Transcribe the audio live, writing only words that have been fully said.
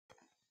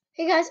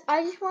Hey guys,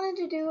 I just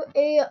wanted to do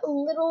a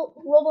little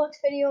Roblox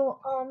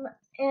video,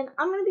 and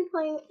I'm gonna be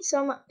playing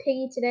some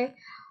Piggy today.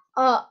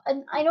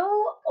 And I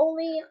know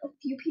only a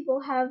few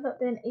people have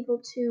been able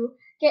to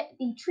get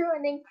the true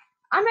ending.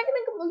 I'm not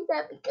gonna complete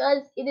that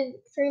because it is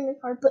extremely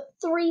hard, but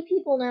 3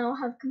 people now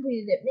have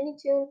completed it.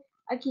 Minitoon,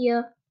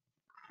 Ikea,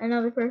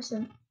 another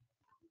person.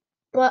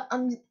 But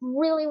I'm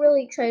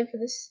really excited for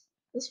this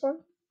one.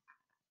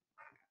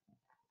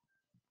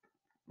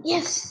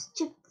 Yes!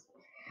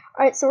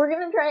 Alright, so we're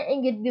gonna try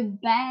and get the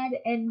bad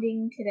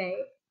ending today.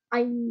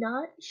 I'm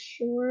not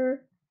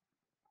sure.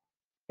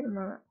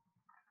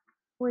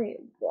 Wait,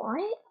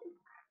 what?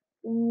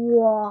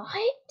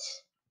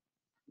 What?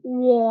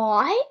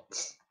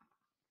 What?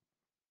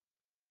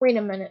 Wait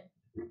a minute.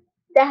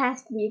 That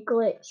has to be a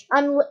glitch.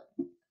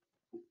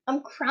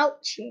 I'm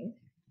crouching.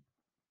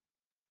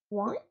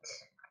 What?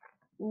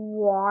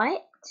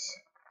 What?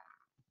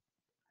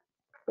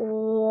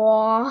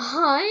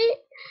 What?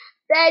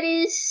 That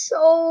is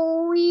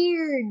so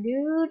weird,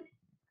 dude.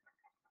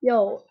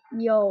 No,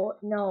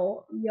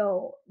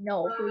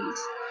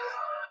 please.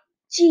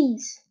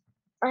 Jeez.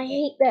 I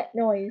hate that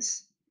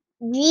noise.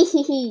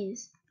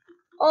 Jeez.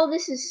 Oh,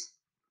 this is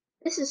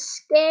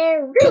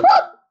scary.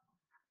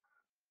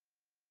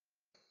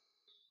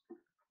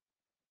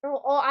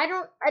 Oh, I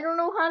don't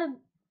know how to.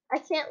 I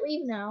can't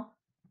leave now.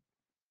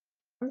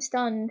 I'm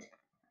stunned.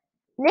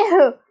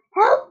 No,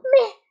 help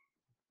me!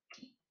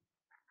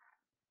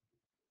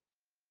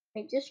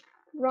 Wait, just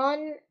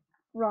run.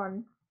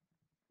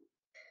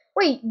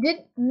 Wait,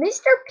 did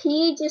Mr.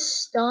 P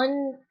just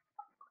stun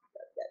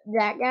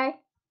that guy?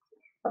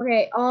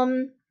 Okay,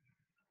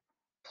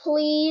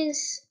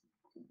 please.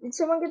 Did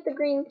someone get the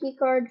green key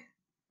card?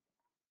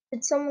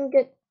 Did someone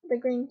get the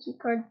green key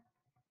card?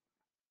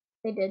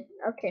 They did.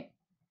 Okay.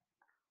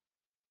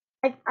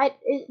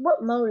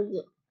 What mode is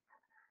it?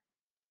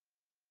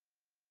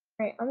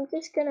 Alright, I'm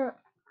just gonna.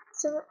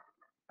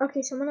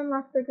 Okay, someone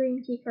unlocked the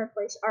green key card,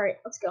 please. Alright,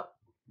 let's go.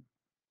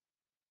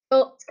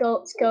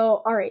 Let's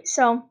go. Alright,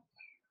 so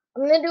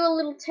I'm gonna do a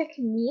little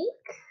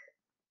technique.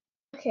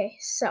 Okay,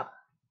 so let's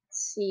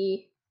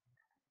see.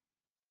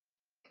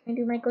 Can I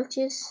do my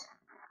glitches?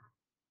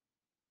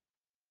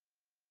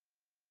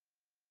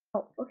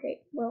 Oh, okay.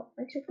 Well,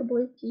 I took the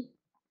blue key.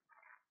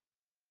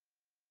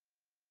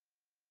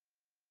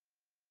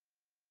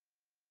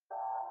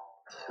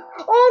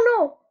 Oh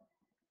no!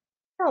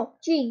 No,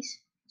 jeez.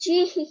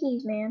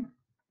 Jeez, man.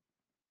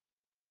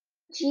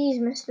 Jeez,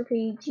 Mr.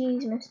 P.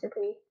 Jeez, Mr.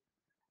 P.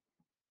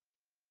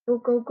 Go,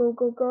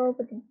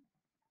 put the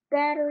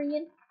battery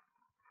in.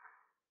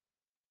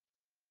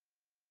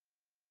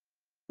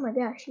 Oh my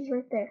gosh, she's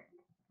right there.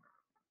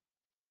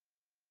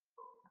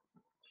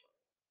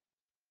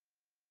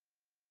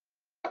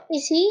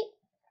 Is he?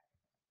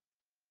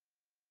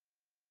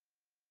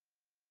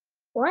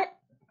 What?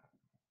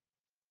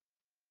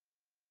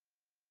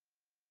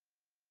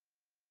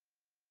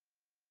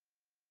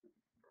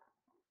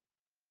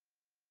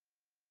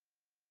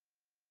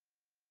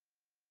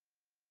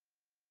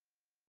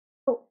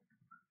 Oh.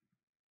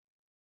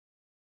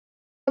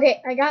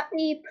 Okay, I got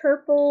the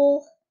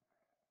purple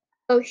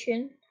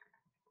ocean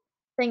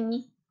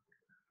thingy.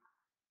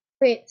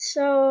 Wait,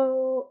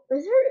 so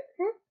is there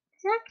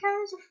does that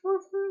count as a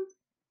fourth move?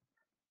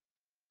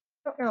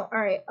 I don't know.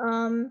 Alright,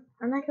 I'm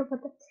not gonna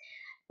put the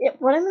yeah,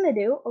 what I'm gonna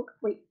do. Okay,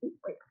 wait.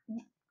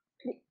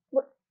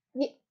 What?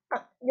 Yeah,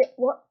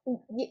 what?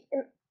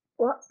 Yeah,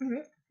 what?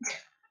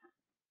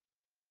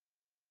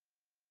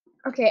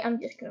 Okay,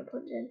 I'm just gonna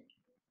put it in.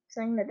 Cause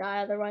I'm gonna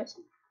die otherwise.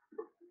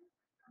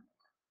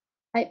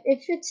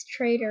 If it's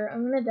traitor,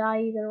 I'm gonna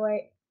die either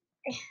way.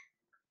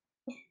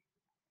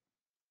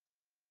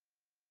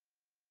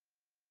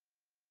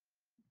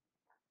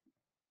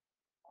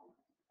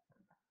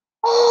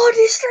 Oh,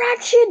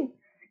 distraction!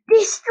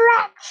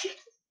 Distraction!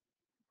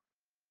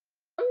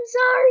 I'm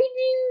sorry,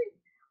 dude.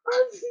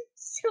 I'm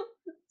so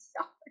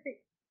sorry.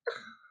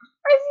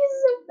 I feel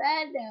so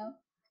bad now.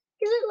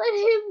 Because I let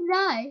him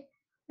die.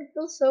 I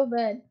feel so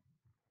bad.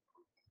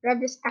 Grab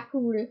this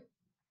apple.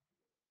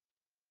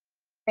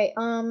 Okay,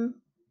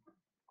 I'm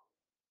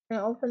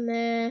gonna open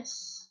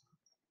this.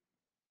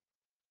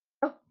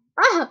 Oh,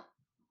 ah!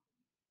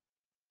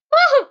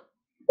 Ah!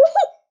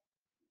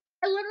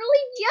 I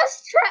literally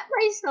just trapped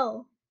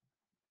myself.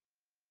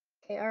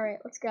 Okay, alright,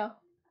 let's go. I'm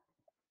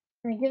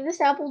gonna give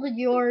this apple to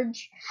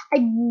George. I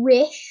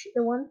wish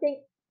the one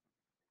thing.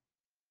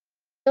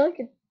 I feel like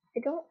I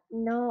don't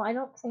know. I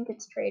don't think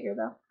it's traitor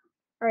though.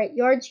 Alright,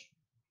 George,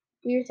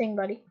 do your thing,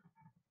 buddy.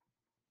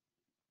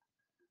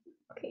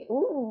 Okay,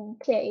 ooh,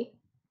 okay.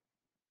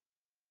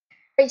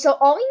 Alright, so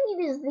all we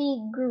need is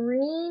the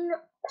green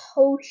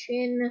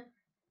potion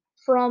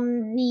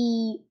from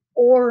the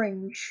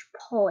orange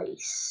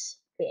place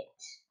bit.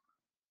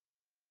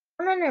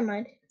 Oh no, never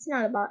mind. It's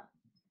not a bot.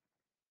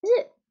 Is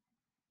it?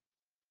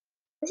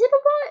 Is it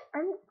a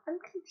bot? I'm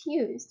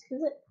confused.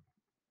 Is it?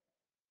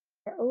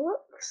 It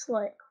looks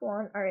like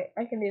one. Alright,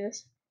 I can do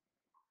this.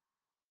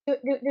 Do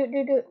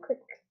it,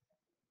 quick.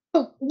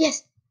 Oh,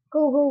 yes!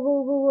 Go.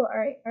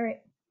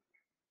 Alright.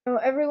 So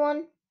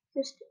everyone,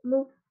 just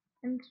move.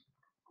 and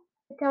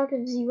get out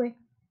of the way.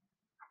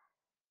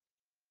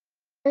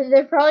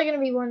 They're probably gonna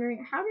be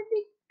wondering, how did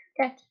we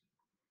get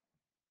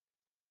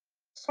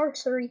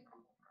sorcery?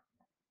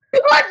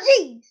 Oh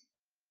jeez!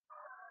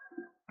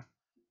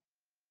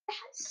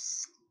 That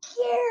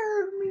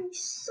scared me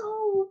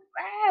so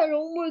bad.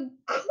 Oh my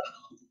god!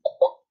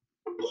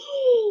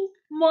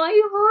 My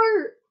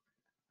heart!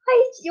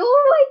 Oh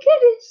my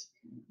goodness!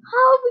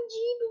 How would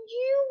you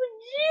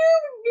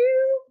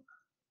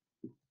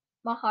do?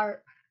 My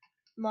heart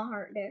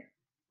there.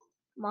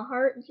 My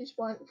heart just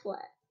went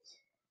flat.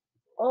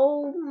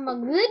 Oh my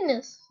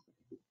goodness!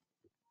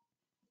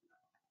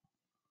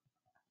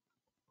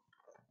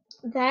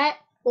 That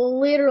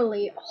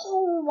literally,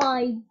 oh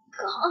my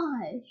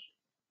gosh!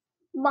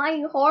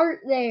 My heart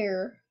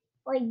there.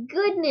 My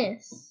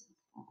goodness.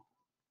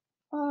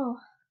 Oh,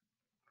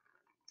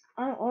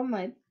 oh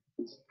my.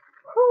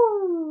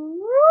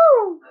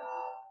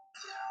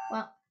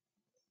 Wow.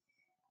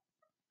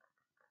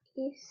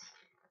 Yes.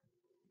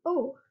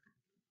 Oh.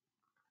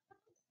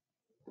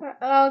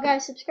 Oh,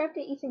 guys, subscribe to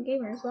Ethan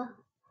Gamer as well.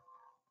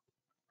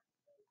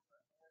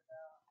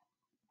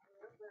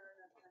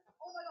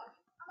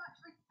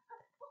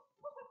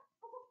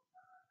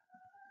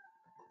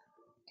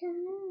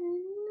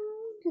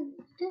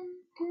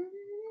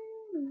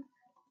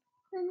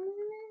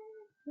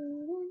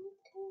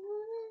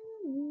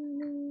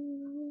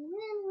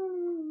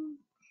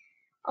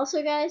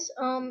 Also, guys,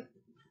 I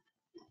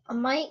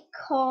might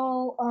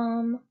call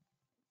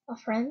my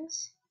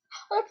friends.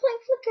 Oh, they're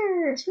playing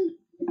Flickr. Sweet.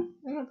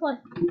 I'm gonna play.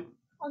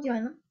 I'll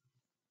join them.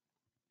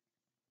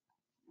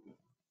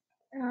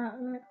 I'm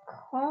gonna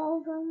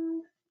call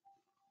them.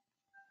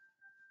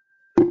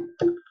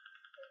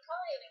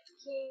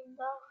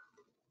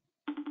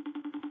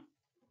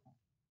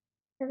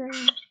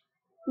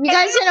 You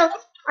guys know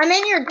I'm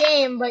in your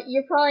game, but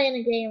you're probably in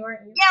a game,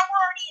 aren't you? Yeah,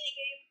 we're already in a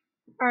game.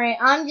 Alright,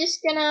 I'm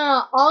just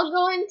gonna I'll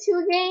go into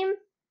a game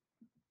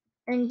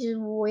and just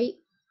wait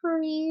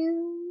for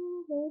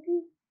you,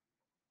 maybe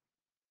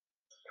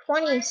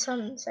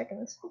 20-some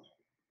seconds.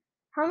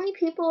 How many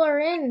people are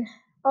in?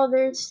 Oh,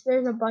 there's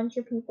a bunch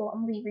of people.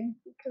 I'm leaving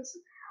because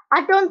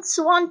I don't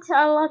want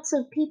lots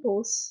of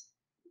peoples.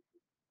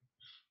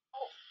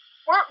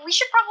 We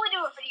should probably do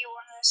a video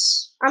on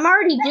this. I'm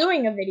already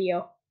doing a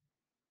video.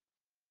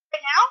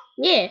 Right now?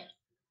 Yeah.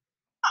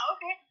 Oh,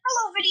 okay.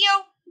 Hello, video.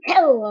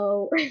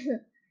 Hello.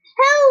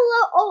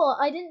 Hello. Oh,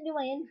 I didn't do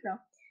my intro.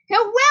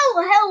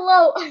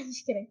 Hello. I'm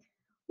just kidding.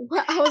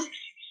 What I was.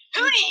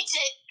 Who needs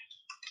it?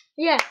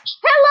 Yeah.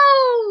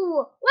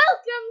 Hello.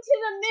 Welcome to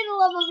the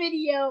middle of a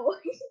video.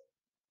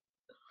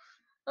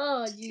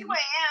 Oh, geez. 2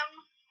 a.m.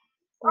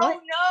 What? Oh no!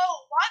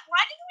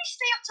 Why didn't we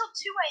stay up till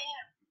 2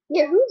 a.m.?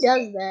 Yeah, who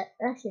does that?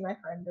 Actually, my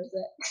friend does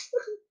that.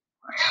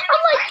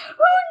 I'm like,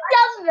 who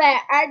does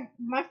that?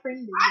 My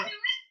friend does I that. do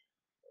it.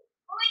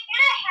 Well, like in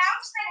a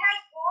house that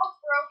has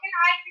walls broken,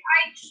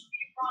 I just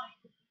be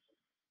running.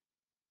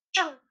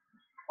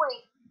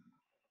 Wait.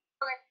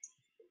 Wait, I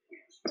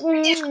forget. What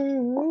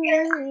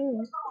name are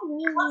you?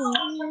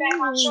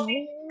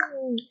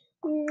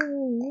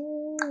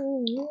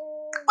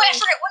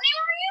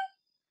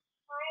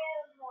 I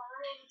am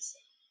Lawrence.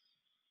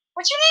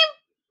 What's your name?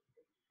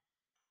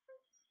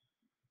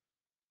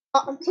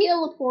 I'm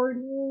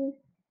teleporting.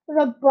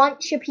 There's a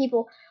bunch of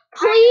people.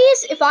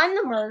 Please, if I'm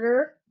the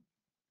murderer,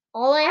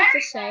 all I have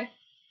to say.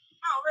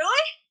 Oh,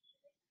 really?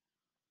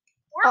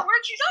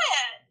 Where'd you die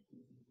at?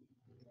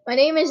 My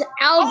name is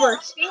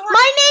Albert.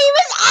 My name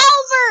is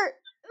Albert!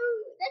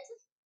 Ooh,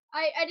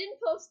 I didn't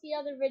post the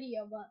other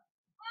video, but.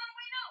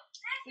 Wait, no.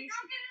 Nancy,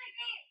 don't get in the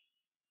game.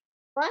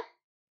 What?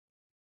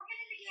 Don't get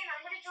in the game.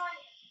 I'm gonna join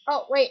you.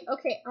 Oh, wait,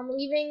 okay, I'm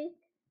leaving.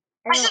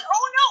 I said,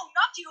 oh no,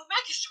 not the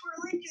Omega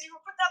Swirly, because you were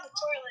put down the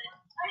toilet.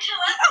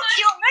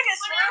 The Omega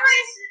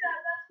Swirly.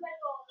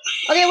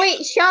 Okay,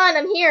 wait, Sean,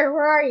 I'm here.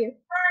 Where are you?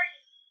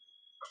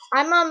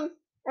 I'm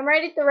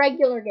right at the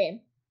regular game.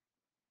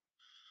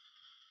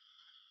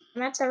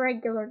 I'm at the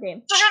regular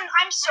game. So Sean,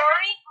 I'm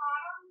sorry.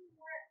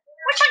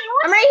 Which one you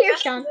were? I'm right here,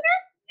 Sean.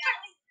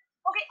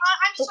 Okay,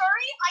 I'm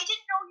sorry. I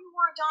didn't know you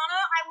were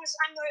Adana. I'm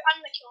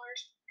the killer.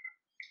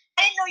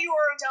 I didn't know you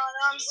were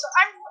Adana. I'm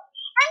sorry.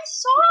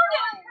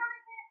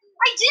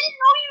 I didn't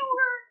know you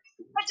were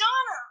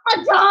Adana.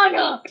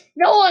 Adana!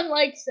 No one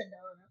likes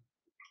Adana.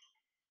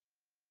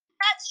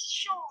 That's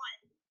Sean.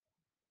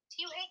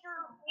 You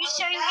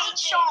say you hate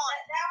Sean.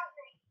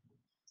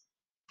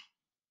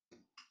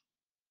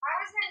 I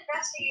was an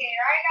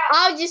investigator.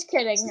 I'm just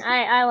kidding.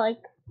 I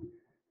like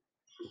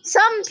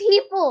some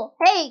people.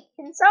 Hey,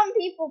 can some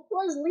people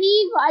please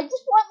leave? I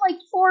just want like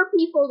 4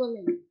 people to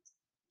leave.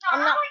 No, I'm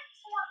not like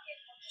 4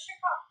 people. Just a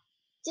couple.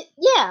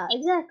 Yeah,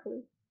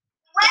 exactly.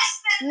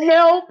 Less than.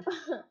 Nope.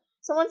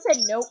 Someone said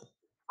nope.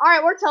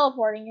 Alright, we're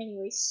teleporting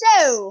anyway.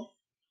 So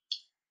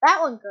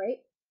that went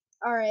great.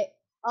 Alright.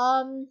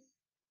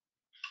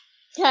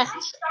 Yeah.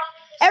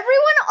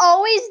 Everyone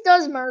always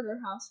does Murder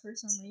House for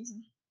some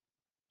reason.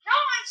 No,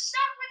 I'm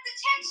stuck with the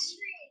text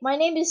screen. My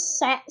name is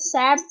Sabrina.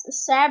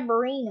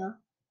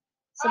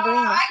 I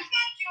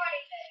can't do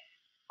anything.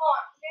 Hold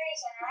on, give me a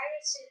second. I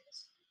haven't seen this.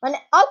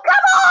 Oh,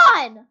 come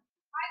on!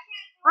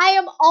 I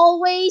am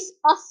always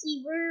a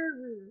receiver.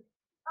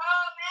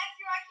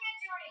 Matthew, I can't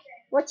do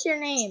anything. What's your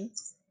name?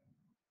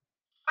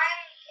 I'm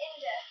in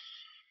debt.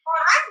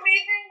 I'm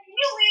leaving. Can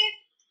you leave?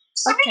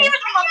 Somebody Okay. give us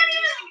a mother.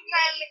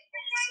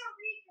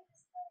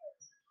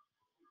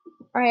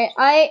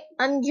 Alright,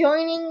 I'm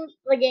joining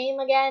the game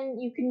again.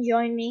 You can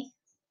join me.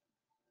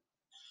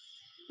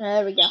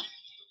 There we go. I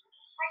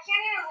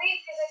can't even leave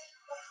because it's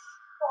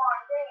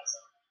on days.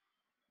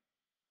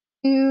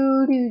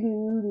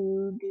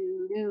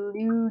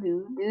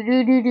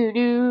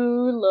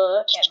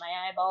 Look at my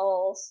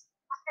eyeballs.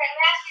 Okay,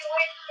 Matthew,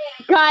 wait.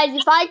 Guys,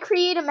 if I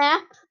create a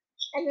map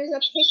and there's a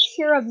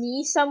picture of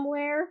me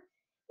somewhere,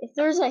 if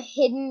there's a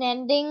hidden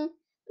ending,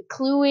 the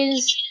clue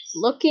is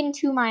look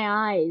into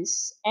my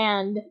eyes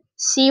and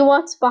see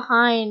what's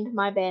behind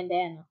my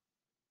bandana.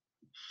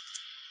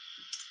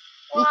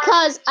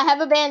 Because I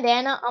have a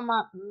bandana on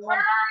my... Where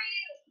are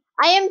you?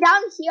 I am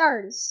down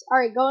here.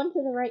 Alright, go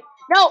into the right.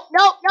 No,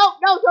 don't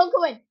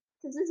go in.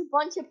 Because there's a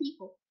bunch of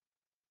people.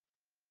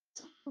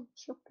 They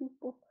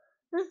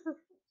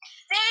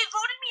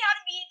voted me out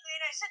immediately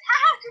and I said,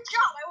 haha, good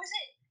job, I was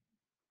in.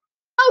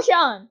 Oh,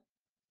 Sean!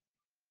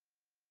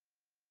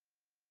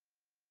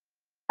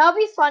 That would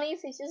be funny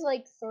if it's just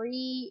like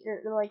 3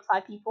 or like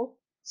 5 people.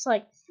 It's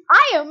like,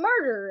 I am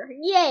murderer!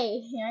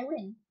 Yay! I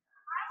win.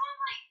 I want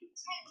like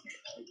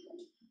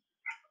 10.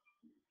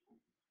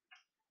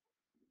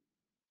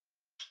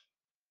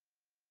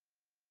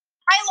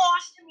 I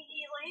lost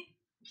immediately.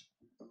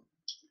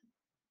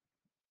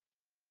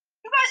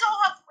 You guys all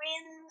have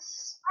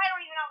wins. I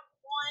don't even have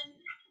one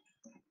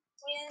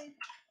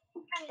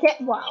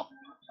win. Wow.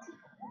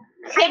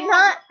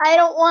 I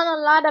don't want a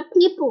lot of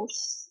people.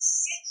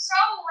 It's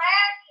so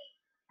laggy.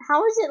 How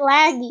is it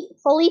laggy?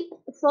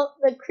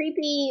 The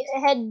creepy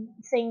head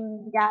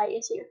thing guy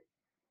is here.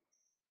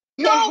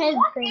 So,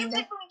 what games have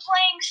been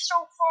playing so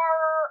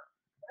far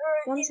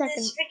in this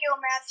video,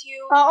 Matthew?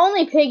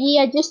 Only Piggy.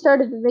 I just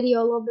started the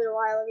video a little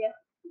while ago.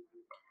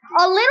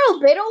 A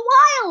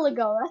while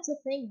ago. That's a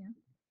thing now.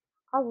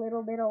 A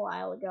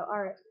while ago.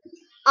 Alright.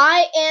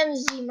 I am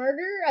the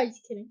murderer. I'm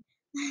just kidding.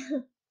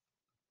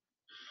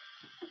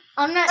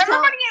 I'm not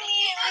Everybody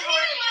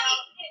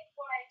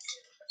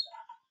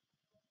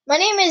My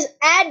name is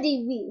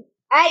Adiv.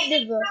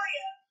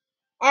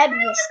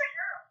 Advis.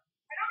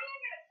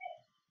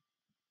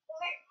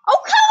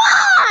 Oh, come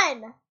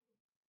on!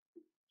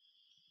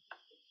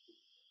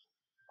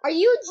 Are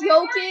you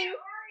joking?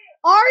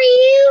 Are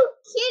you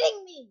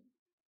kidding me?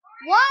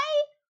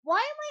 Why am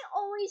I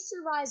always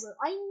survivor?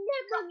 I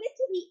never get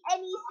to be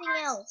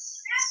anything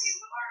else.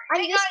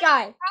 I'm this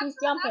guy. He's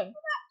jumping.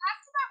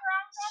 After that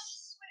round,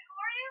 who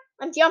are you?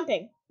 I'm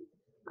jumping.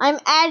 I'm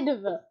Adiv. After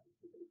that round,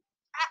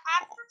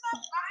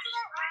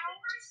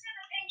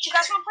 do you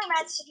guys want to play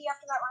Mad City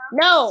after that round?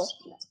 No.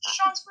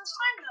 Sean's first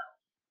time though.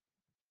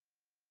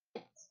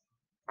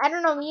 I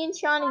don't know. Me and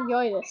Sean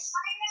enjoy this.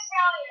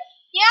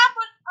 Yeah,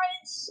 but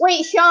it's...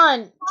 Wait,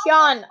 Sean,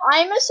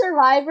 I'm a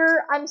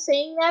survivor. I'm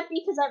saying that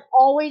because I'm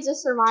always a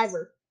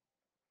survivor.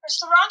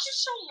 The rounds are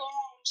so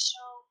long, so...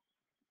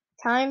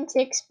 Time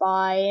ticks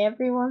by.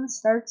 Everyone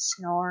starts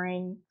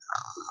snoring.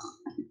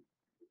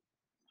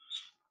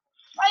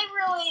 I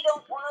really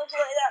don't want to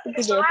play that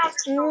because the rounds are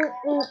so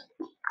long.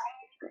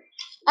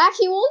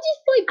 Actually, we'll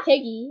just play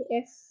Piggy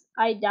if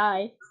I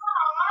die.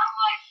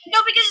 No,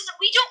 because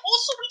we don't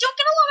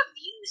get a lot of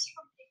views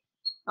from Piggy.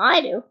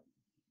 I do.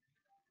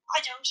 I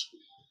don't.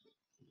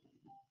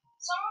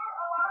 A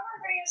lot of our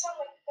videos have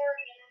like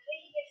 30 and then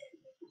Piggy gets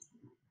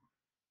 50.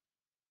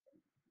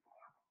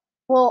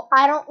 Well,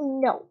 I don't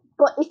know.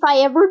 But if I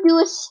ever do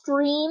a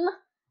stream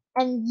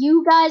and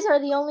you guys are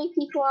the only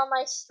people on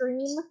my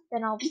stream,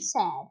 then I'll be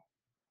sad.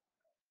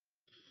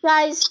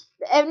 Guys,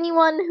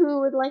 anyone who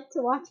would like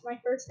to watch my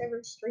first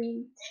ever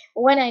stream,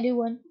 when I do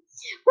one,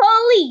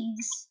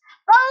 please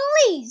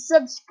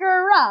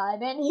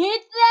subscribe and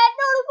hit that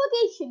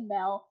notification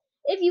bell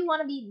if you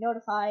want to be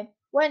notified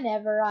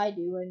whenever I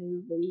do a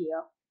new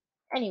video.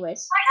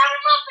 Anyways. I got a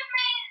muffin,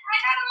 man! I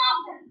got a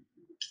muffin!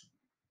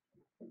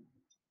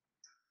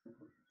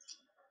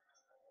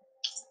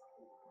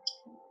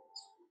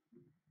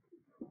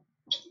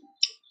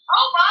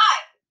 Oh my!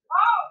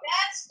 Oh,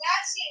 that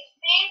seems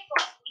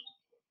painful.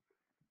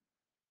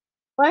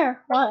 Where?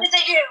 What did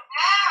they do?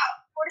 Ow!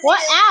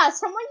 What?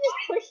 Someone just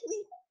pushed me.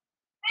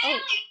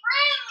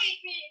 Friendly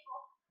people.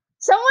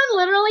 Someone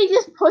literally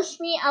just pushed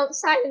me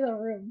outside of the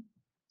room.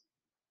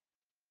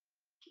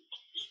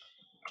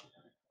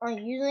 I'm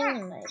using a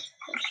knife.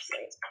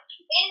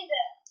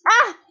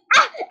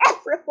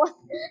 Everyone.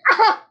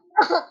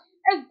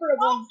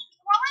 Everyone.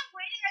 While I'm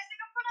waiting, I think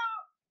I'm gonna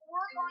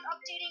work on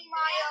updating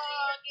my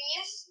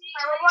games,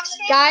 my Roblox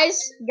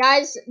games.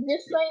 Guys,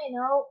 just so you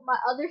know, my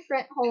other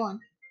friend. Hold on.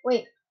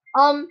 Wait.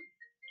 Oh,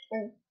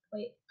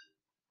 wait.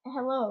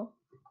 Hello,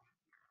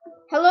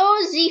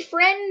 Z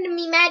friend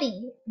me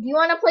Maddie. Do you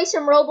want to play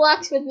some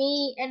Roblox with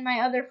me and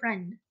my other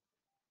friend?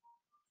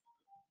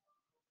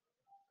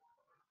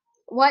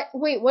 What?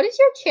 Wait, what does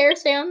your chair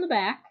say on the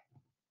back?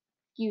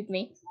 Excuse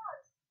me.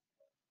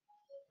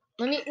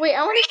 Wait,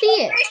 I want to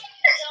see it.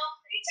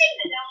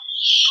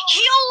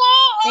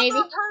 Hello, Maybe.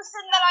 other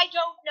person that I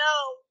don't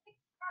know.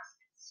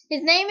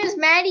 His name is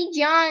Matty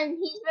John.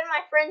 He's been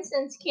my friend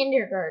since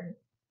kindergarten.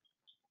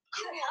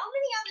 Dude, how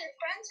many other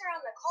friends are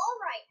on the call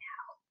right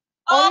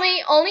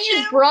now? Only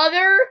his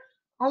brother.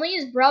 Only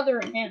his brother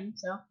and him,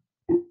 so.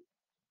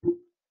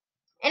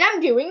 And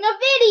I'm doing a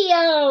video!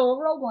 A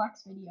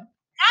Roblox video.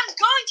 I'm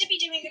going to be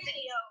doing a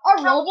video.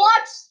 A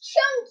Roblox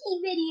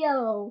chunky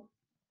video!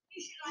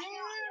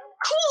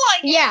 Cool,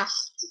 I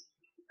guess.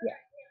 Yeah.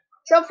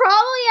 So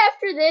probably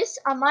after this,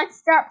 I might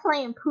start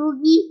playing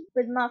Poogie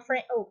with my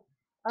friend.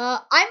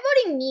 I'm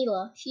voting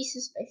Mila. She's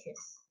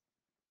suspicious.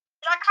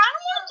 I kind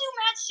of want to do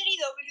Mad City,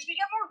 though, because we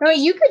get more... No,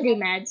 you could do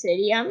Mad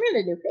City. I'm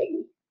gonna do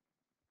Piggy.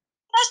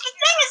 That's the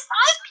thing is,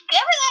 I've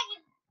never that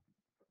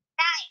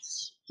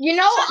nice. You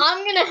know,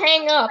 I'm gonna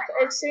hang up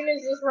as soon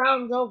as this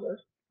round's over.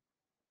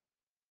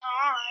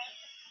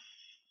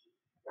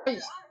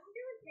 Alright.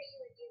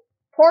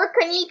 Poor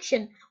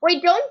connection.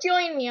 Wait, don't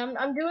join me.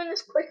 I'm doing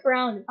this quick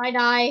round. If I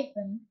die,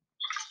 then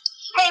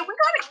Hey, we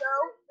gotta go.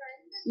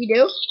 you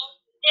do. Yep.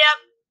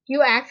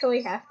 You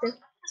actually have to.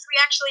 We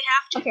actually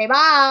have to. Okay,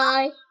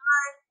 bye.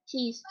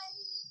 Jeez.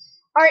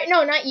 All right,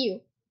 no, not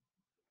you.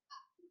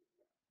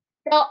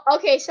 No,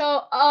 okay,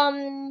 so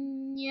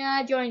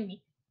yeah, join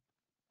me.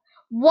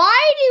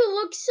 Why do you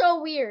look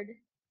so weird?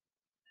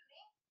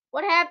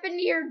 What happened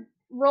to your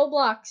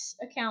Roblox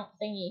account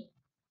thingy?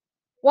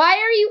 Why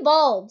are you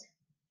bald?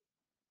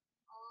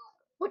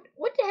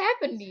 What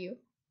happened to you?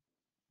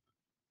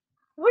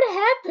 What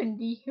happened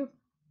to you?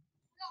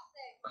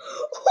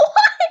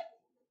 What?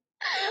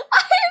 I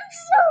am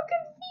so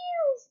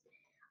confused.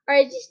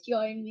 Alright, just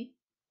join me.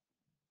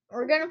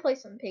 We're gonna play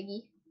some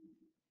Piggy.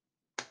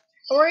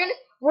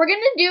 We're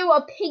gonna do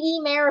a Piggy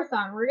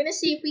marathon. We're gonna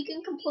see if we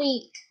can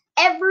complete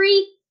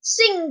every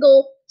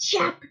single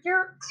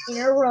chapter in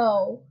a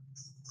row.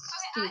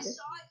 Jesus.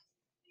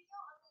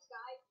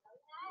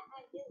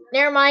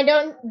 Never mind,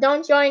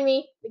 don't join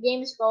me. The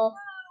game is full.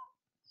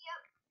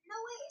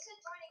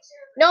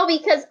 No,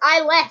 because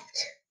I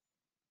left.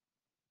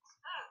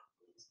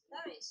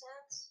 That makes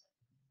sense.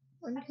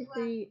 1, 2,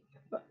 3.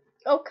 4.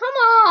 Oh, come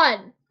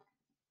on!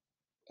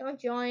 Don't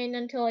join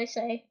until I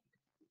say.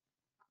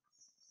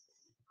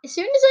 As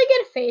soon as I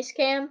get a face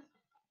cam.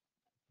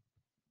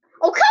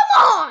 Oh, come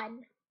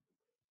on!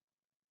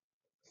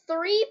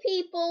 3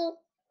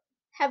 people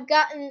have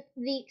gotten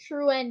the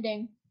true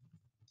ending.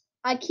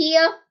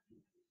 IKEA,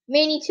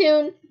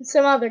 Minitoon, and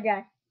some other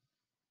guy.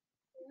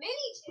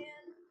 Minitoon?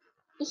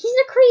 He's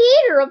the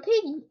creator of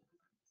Piggy. Dude,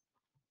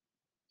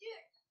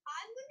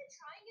 I'm gonna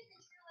try and get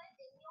the true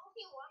ending. The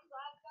only ones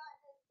I've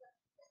gotten is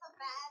a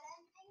bad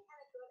ending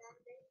and a good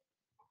ending.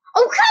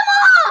 Oh, come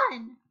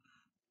on!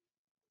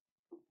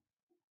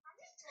 I'm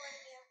just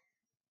joining you.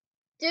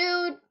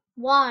 Dude,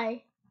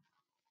 why?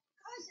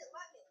 Because it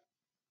let me.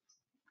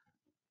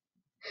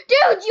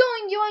 Dude, join.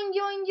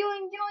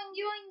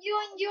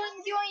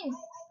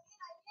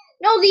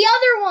 No, the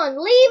other one.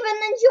 Leave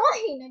and then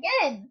join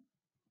again.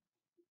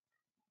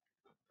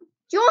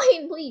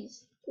 Join,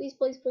 please. Please.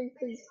 Request game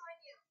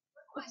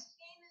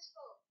is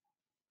full.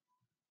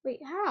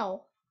 Wait,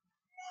 how?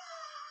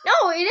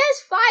 No, it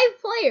has 5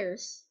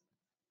 players.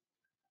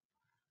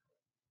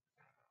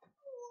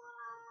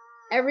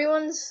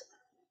 Everyone's...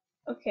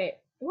 Okay,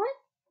 what?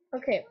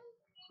 Okay.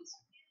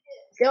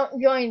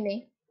 Don't join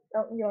me.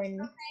 Don't join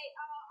me. Okay,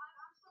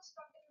 I'm supposed to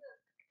fucking move.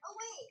 Oh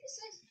wait, it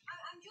says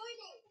I'm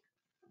joining.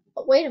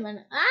 Oh, wait a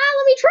minute.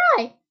 Let me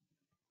try.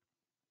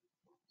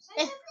 Say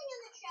something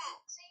in the chat.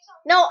 Say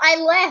something. No, I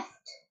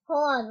left.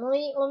 Hold on.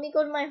 Let me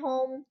go to my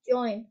home.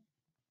 Join.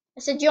 I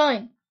said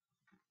join.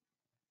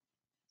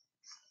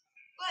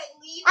 Wait,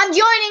 leave. I'm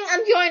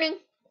joining.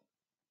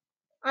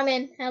 I'm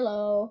in.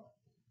 Hello.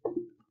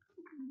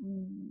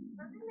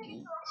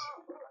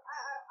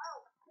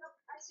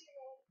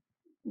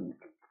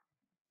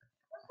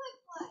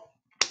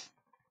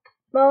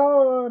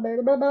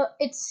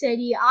 It's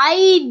City.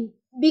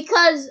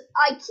 Because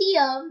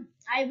IKEA,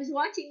 I was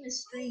watching the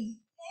stream.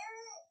 There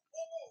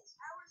it is.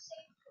 Our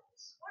safe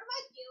place. What am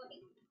I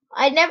doing?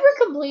 I never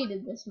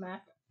completed this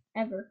map.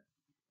 Ever.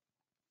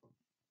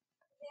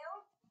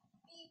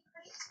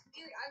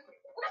 Dude,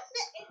 what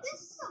the? If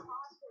this is a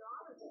monster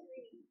on the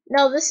screen.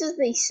 No, this is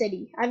the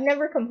city. I've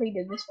never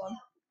completed this one.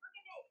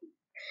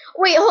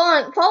 Wait, hold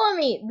on. Follow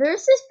me.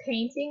 There's this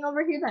painting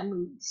over here that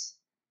moves.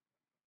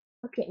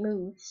 Look, it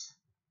moves.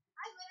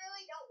 I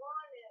literally don't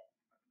want it.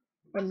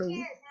 It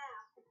moves.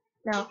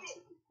 Now. No. Dude,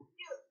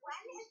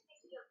 when is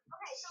video?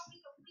 Okay, so we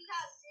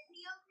got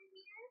Cindy over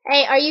here.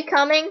 Hey, are you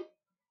coming?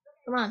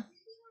 Come on.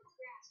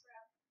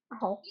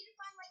 Oh.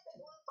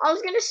 I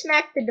was gonna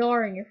smack the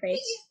door in your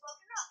face.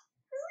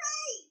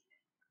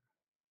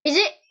 Is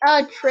it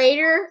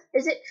trader?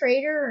 Is it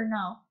trader or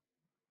no?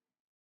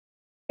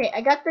 Okay,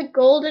 I got the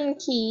golden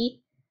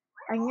key.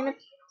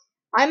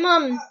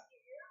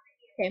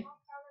 Okay.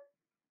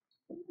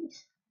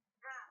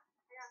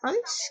 I'm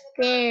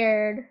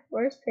scared.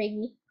 Where's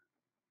Piggy?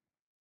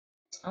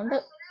 Ah,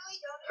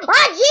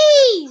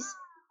 jeez!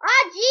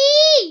 Ah,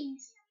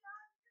 jeez!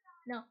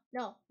 no.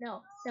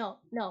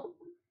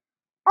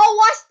 Oh,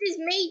 watch this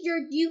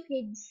major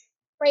dupage.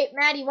 Wait,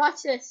 Maddie,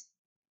 watch this.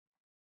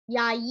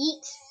 Yeah,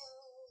 yeet.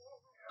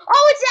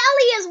 Oh, it's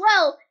Ellie as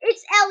well.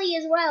 It's Ellie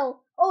as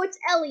well. Oh, it's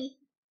Ellie.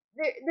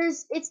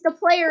 It's the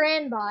player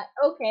and bot.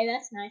 Okay,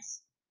 that's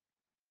nice.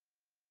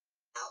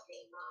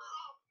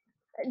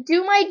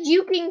 Do my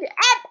juking. Get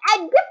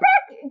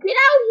back. Get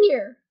out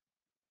here.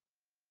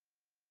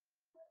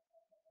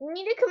 You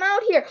need to come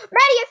out here. Maddie,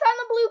 I found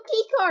the blue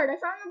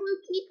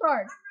key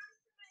card.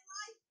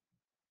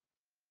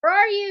 Where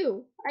are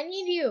you? I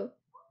need you.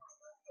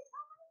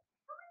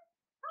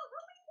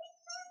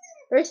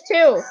 There's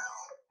two.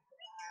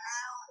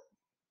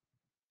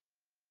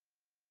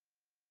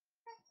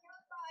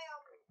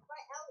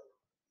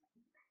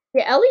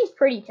 Yeah, Ellie's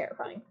pretty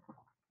terrifying.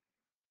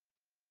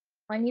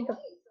 I need the.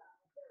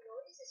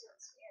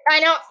 I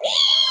know.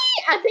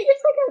 I think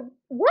it's like a.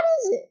 What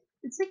is it?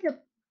 It's like a.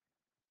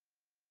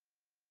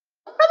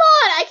 Come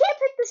on! I can't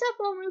pick this up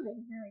while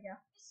moving. There we go.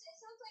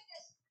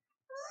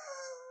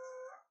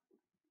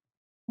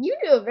 You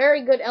do a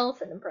very good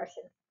elephant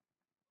impression.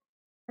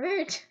 That's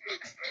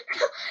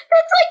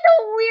like the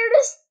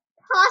weirdest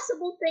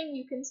possible thing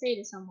you can say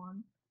to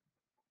someone.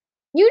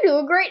 You do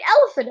a great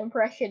elephant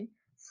impression.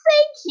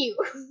 Thank you.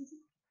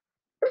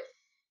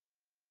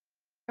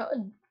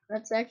 Oh,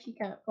 that's actually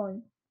kind of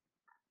fun.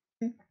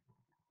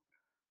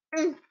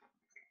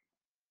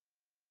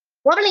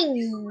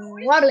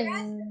 Wobbling.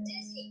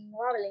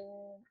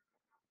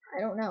 I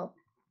don't know.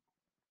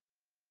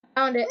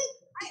 Found it.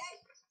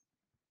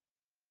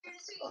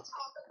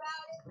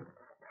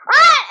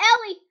 Ah,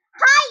 Ellie.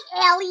 Hi,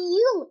 Ellie.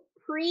 You look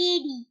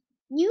pretty.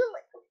 You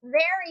look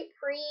very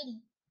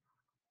pretty.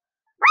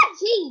 Ah,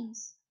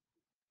 jeez.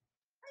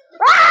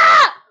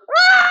 Ah!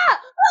 Ah!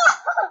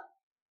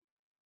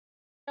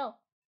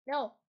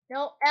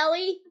 No,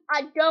 Ellie.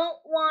 I don't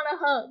want a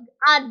hug.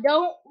 I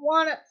don't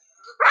want to.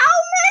 How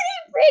many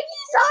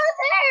piggies are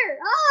there?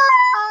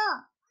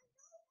 Ah!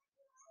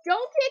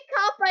 Don't get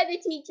caught by the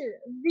teacher.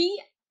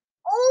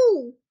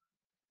 Oh!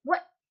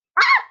 What?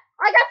 Ah!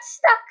 I got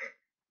stuck.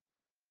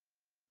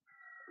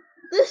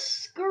 The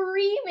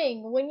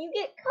screaming when you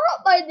get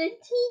caught by the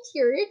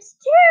teacher, it's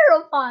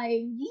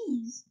terrifying.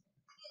 Jeez.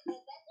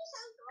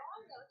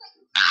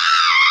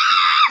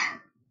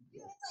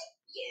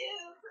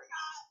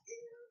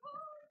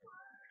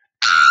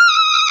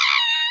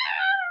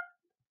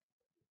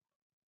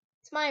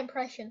 It's my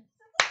impression.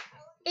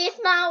 It's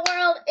my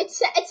world. It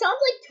sounds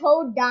like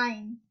Toad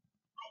dying.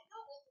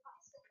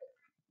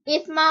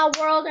 It's my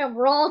world and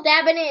we're all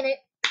dabbing in it.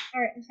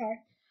 Alright, I'm sorry.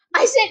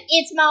 I said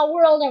it's my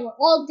world and we're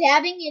all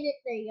dabbing in it.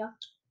 There you go.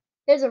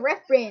 There's a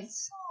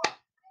reference.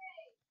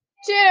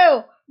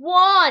 2,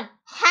 1,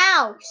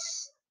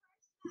 house.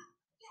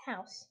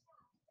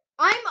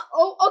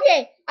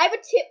 Okay. I have a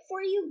tip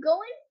for you.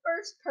 Go in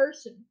first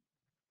person.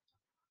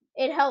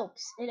 It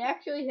helps. It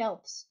actually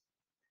helps.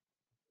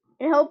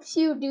 It helps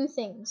you do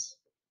things.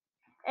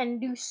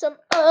 And do some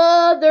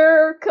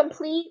other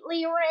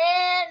completely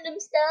random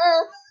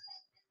stuff.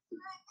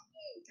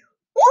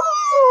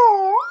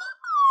 Woo!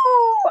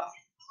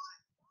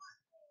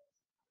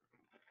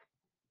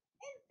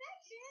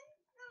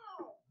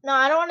 No,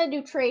 I don't want to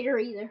do trader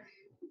either.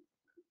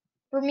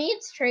 For me,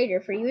 it's trader.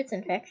 For you, it's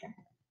infection.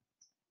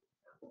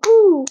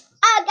 Ooh,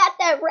 I got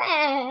that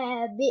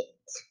rabbit.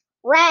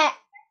 What?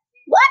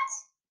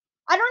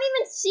 I don't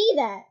even see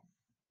that.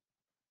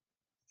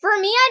 For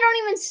me, I don't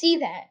even see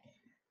that.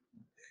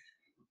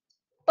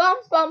 Bum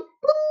bum.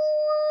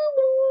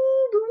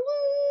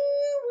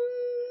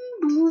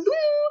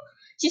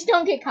 Just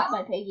don't get caught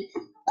by Peggy.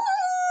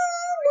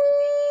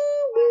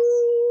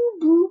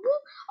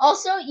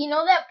 Also, you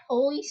know that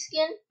pulley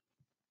skin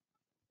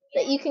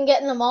that you can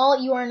get in the mall?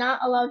 You are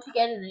not allowed to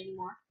get it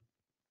anymore.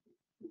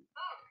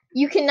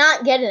 You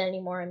cannot get it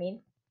anymore, I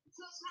mean.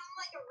 So it's not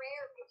like a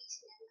rare Peggy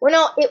skin. Well,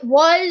 no, it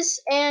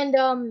was, and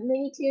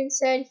Minitoon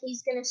said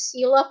he's gonna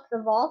seal up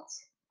the vault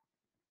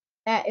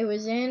that it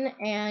was in,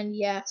 and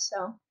yeah,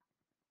 so.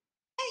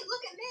 Hey,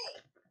 look at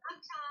me. I'm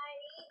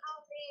tiny,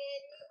 I'm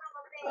big, I'm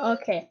a baby.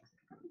 Okay.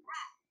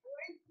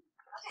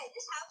 Okay,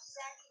 this house is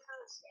actually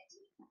kind of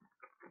sketchy.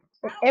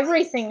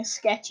 Everything's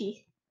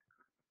sketchy.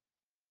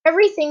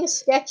 Everything's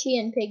sketchy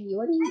and Piggy.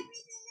 What do you?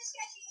 Everything is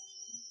sketchy.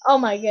 Oh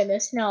my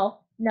goodness, no.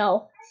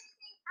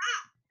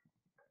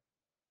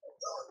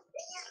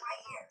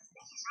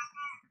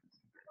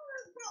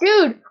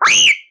 Dude!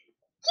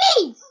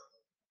 Jeez!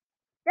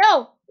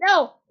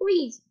 No,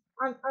 please.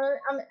 I'm.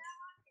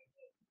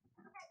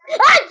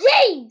 Ah,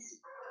 jeez!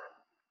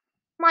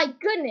 My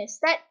goodness,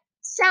 that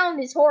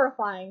sound is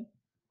horrifying.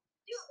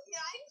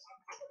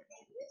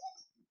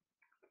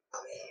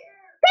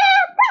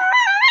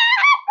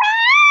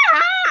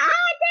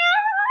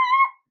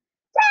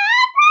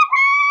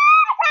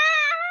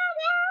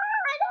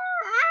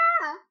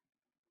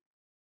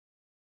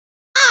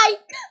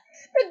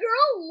 The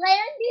girl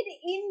landed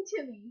into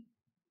me.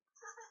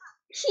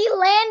 She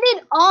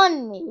landed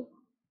on me.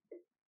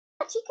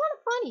 Actually, kind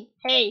of funny.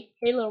 Hey,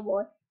 little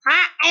boy.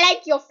 I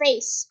like your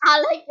face.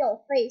 I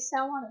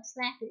want to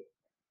slap it.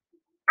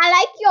 I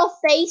like your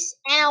face,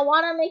 and I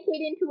want to make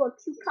it into a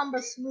cucumber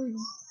smoothie.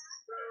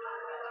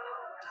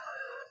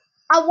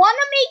 I want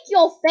to make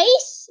your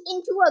face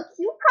into a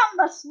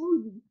cucumber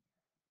smoothie.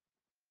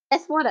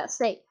 That's what I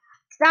say.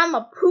 'Cause I'm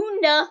a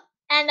punda,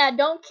 and I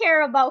don't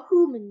care about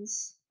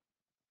humans.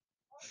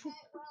 Okay,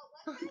 well,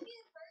 let's try to be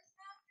the first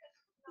now.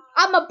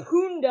 I'm a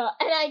punda,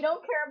 and I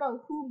don't care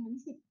about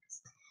humans.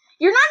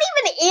 You're not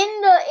even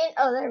in the.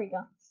 Oh, there we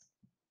go.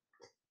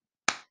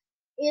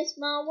 It's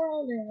my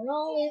world, and we're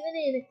all living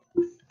in it.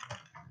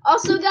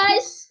 Also,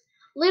 guys,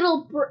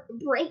 little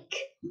break.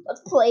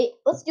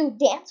 Let's do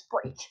dance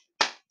break.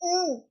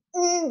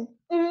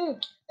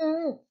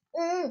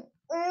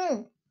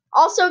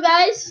 Also,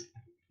 guys,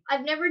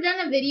 I've never done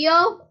a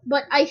video,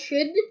 but I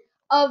should,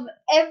 of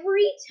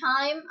every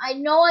time. I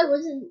know I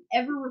wasn't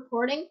ever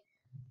recording,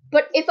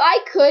 but if I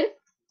could,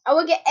 I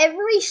would get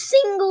every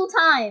single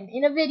time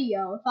in a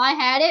video, if I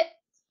had it,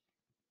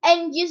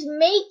 and just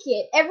make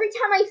it every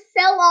time I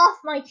fell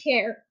off my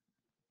chair.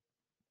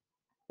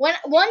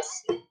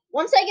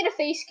 Once I get a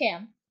face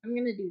cam, I'm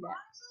gonna do that.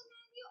 Honestly,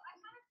 Matthew, I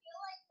kind of feel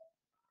like.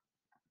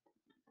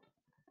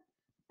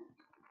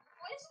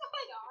 What is up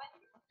I got?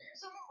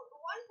 So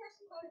one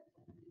person voted.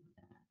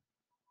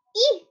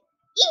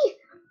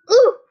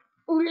 Ooh,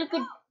 look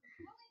at.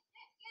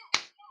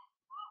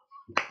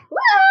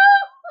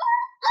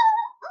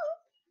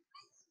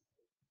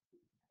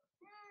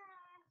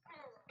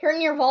 Turn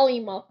your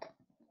volume up.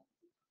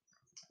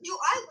 Dude,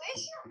 I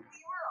wish we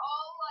were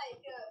all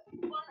like a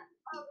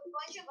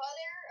bunch of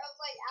other of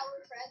like our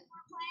friends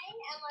were playing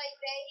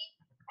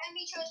and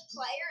we chose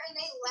player and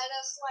they let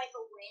us like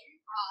win.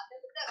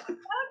 That would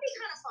be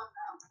kind of fun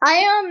though.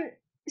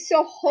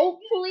 So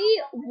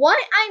hopefully, what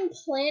I'm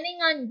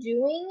planning on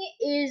doing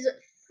is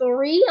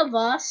 3 of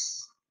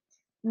us,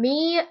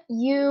 me,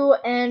 you,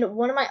 and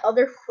one of my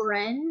other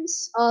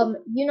friends.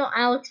 You know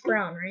Alex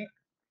Brown, right?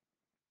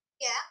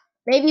 Yeah.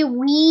 Maybe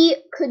we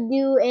could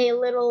do a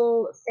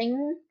little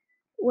thing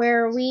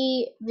where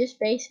we just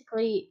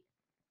basically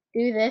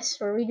do this,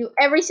 where we do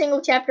every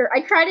single chapter.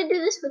 I tried to do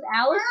this with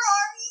Alex. Where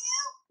are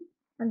you?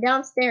 I'm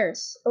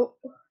downstairs. Oh,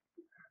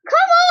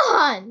 come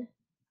on!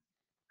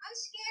 I'm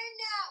scared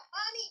now.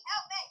 Mommy,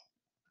 help me.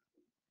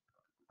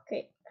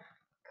 Okay.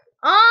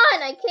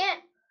 On! I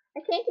can't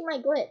do my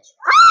glitch.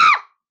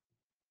 Ah!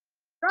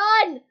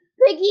 Run!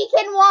 Piggy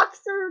can walk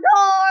through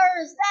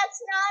doors!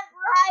 That's not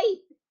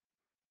right!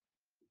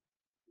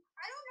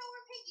 I don't know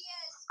where Piggy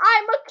is.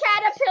 I'm a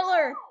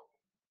caterpillar!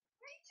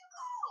 Where did you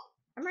go?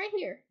 I'm right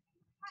here.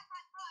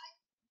 Hi.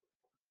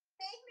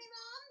 Take me,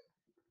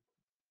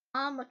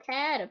 Mom. I'm a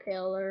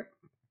caterpillar.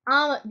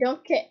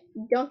 Don't get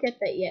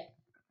that yet.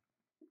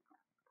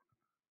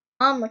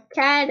 I'm a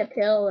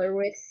caterpillar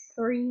with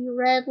 3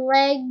 red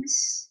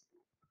legs.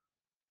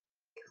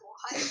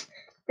 What?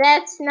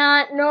 That's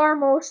not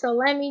normal, so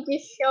let me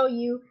just show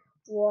you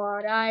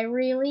what I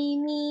really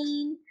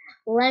mean.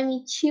 Let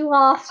me chew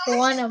off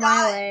one of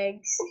my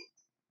legs.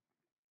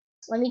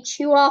 Let me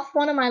chew off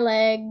one of my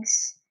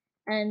legs,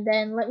 and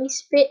then let me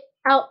spit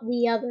out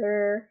the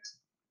other.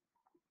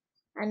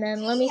 And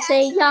then let me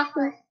say Yahoo.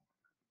 I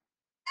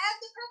have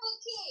the purple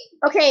key.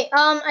 Okay,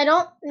 I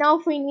don't know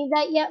if we need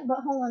that yet,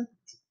 but hold on.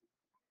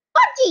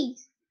 Oh,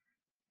 jeez!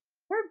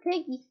 I heard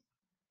Piggy.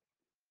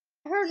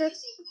 I heard her.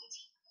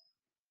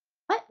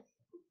 What?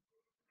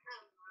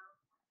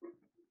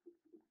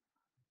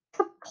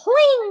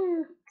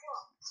 Kapling!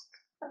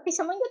 Okay,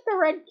 someone get the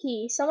red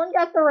key. Someone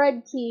got the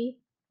red key.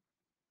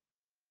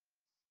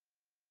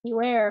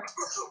 Beware.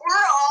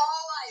 We're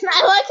all like. I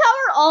like how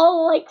we're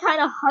all like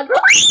kind of hugging.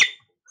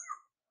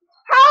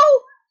 How?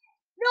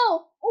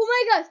 No! Oh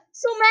my gosh!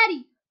 So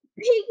Maddie,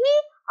 Piggy,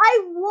 I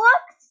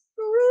walked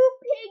through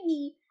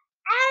Piggy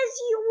as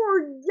you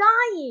were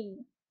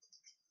dying.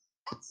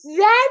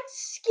 That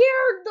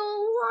scared the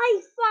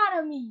life out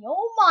of me.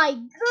 Oh my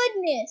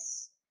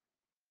goodness!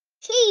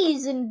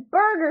 Cheese and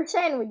burger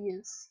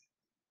sandwiches.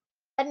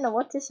 I don't know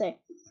what to say.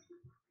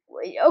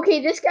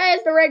 Okay, this guy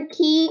has the red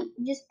key.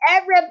 Just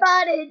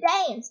everybody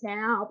dance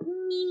now.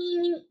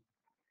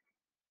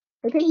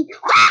 Okay.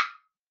 Ah!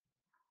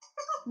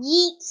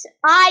 Yeet.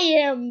 I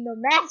am the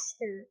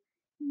master.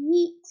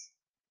 Yeet.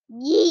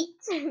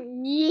 Yeet.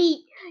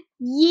 Yeet.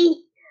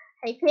 Yeet.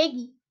 Hey,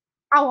 Piggy.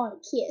 I want a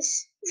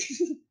kiss.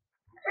 Don't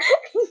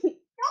get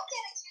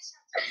a kiss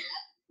from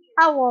Piggy.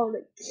 I want a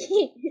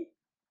kiss.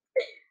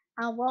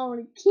 I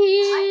want a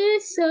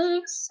kiss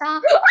of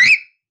side.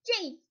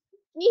 Jeez.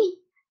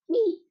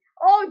 Jeez.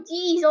 Oh,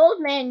 jeez, old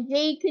man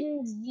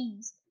Jenkins,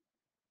 jeez.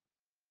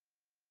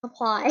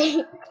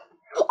 Apply.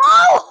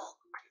 Oh!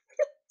 I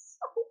feel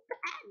so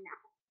bad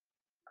now.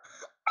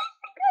 I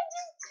think I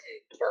just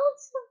killed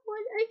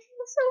someone. I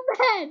feel so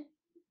bad.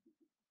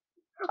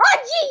 Oh,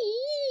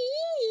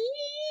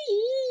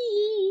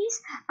 jeez.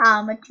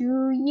 I'm a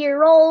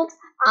 2-year-old.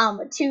 I'm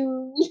a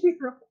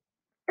 2-year-old.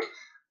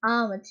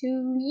 I'm a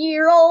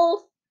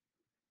 2-year-old.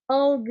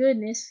 Oh,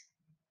 goodness.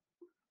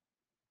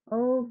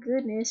 Oh,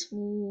 goodness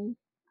me.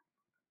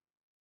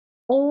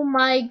 Oh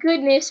my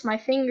goodness, my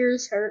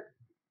fingers hurt.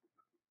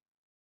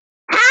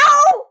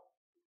 Ow!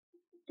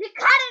 Get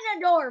caught in a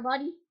door,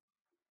 buddy.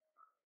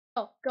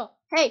 Go.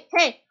 Hey,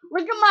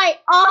 look at my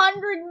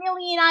 100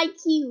 million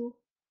IQ.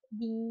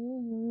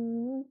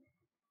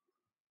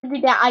 Look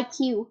at that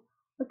IQ.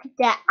 Look at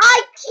that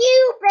IQ,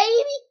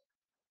 baby.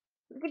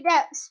 Look at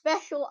that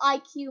special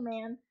IQ,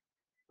 man.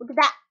 Look at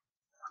that.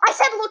 I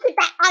said look at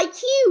that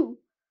IQ.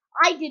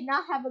 I did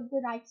not have a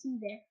good IQ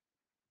there.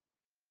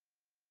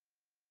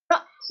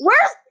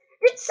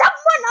 Did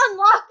someone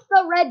unlock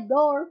the red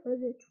door for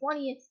the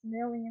 20th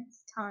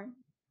millionth time?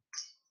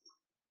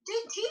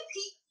 Dude,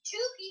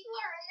 two people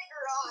are in the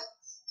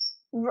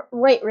garage.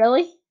 Wait,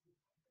 really?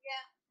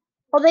 Yeah.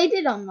 Oh, they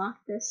did unlock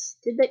this.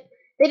 Did they?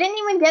 They didn't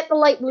even get the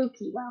light blue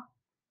key. Wow.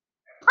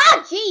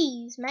 Ah,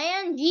 jeez,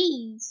 man,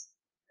 jeez.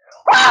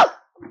 Woo!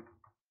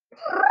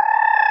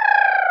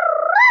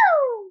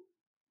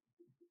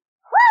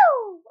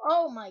 Woo!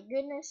 Oh my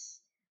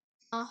goodness.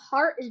 My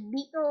heart is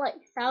beating like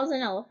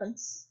 1,000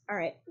 elephants.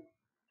 Alright.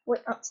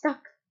 Wait, I'm stuck.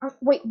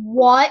 Wait,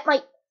 what?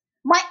 I'm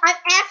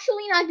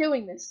actually not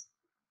doing this.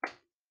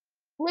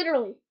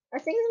 Literally. My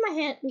thing's in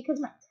my hand because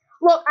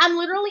look, I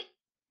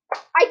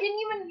didn't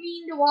even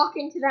mean to walk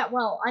into that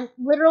well. I'm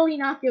literally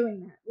not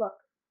doing that. Look.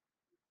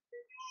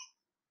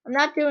 I'm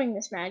not doing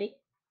this, Maddie.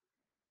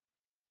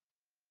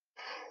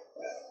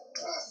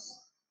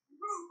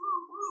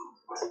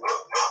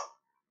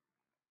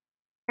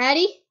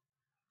 Maddie?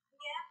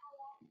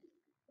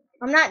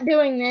 I'm not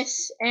doing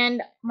this,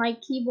 and my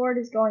keyboard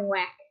is going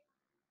whack.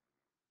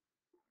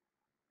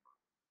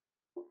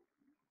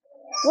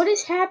 What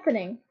is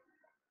happening?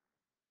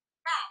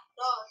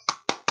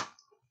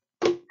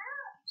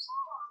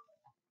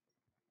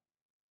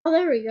 Oh,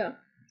 there we go.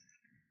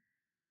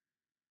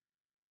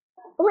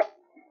 What?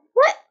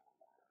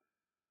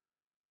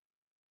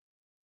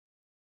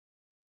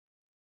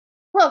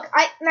 Look,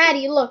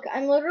 Maddie, look,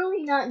 I'm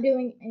literally not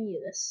doing any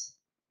of this.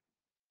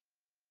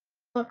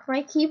 Look,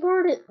 my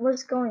keyboard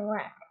was going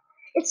whack.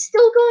 It's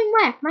still going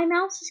whack. My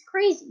mouse is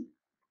crazy.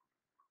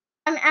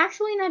 I'm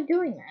actually not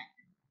doing that.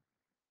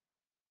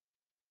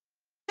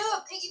 No,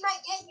 Piggy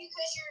might get you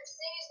because your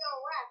thing is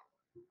going whack.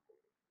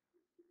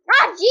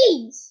 Ah,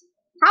 jeez.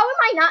 How am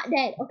I not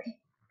dead? Okay.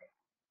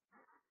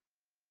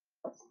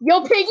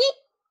 Yo, Piggy!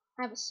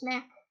 I have a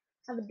smack.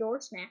 I have a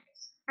door smack.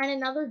 And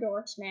another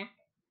door smack.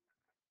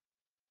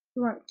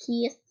 You want a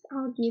kiss?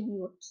 I'll give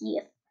you a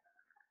kiss.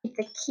 It's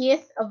a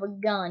kiss of a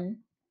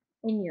gun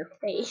in your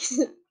face.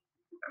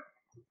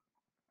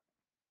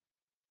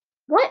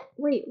 What?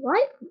 Wait,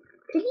 what?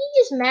 Piggy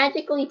just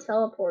magically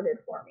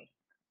teleported for me.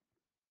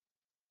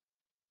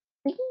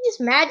 Piggy just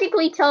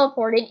magically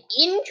teleported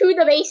into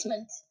the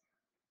basement.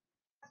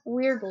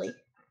 Weirdly.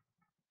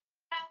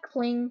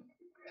 Cling.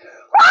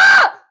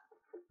 Ah!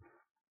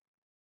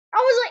 I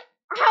was like,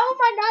 how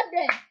am I not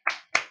dead?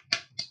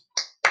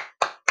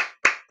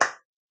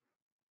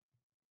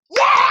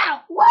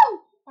 Yeah!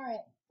 Woo!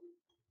 Alright.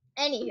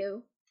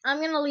 Anywho,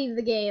 I'm gonna leave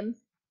the game.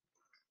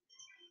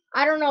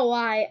 I don't know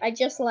why. I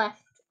just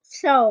left.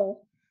 So,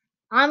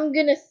 I'm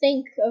gonna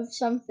think of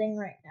something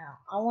right now.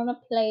 I wanna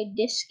play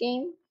this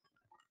game.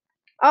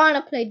 I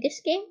wanna play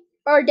this game.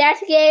 Or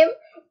that game.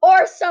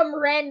 Or some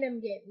random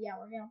game. Yeah,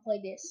 we're gonna play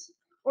this.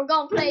 We're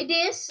gonna play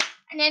this.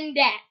 And then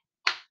that.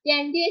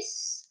 Then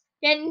this.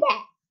 Then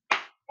that.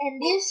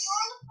 And this.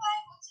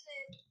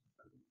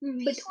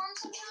 But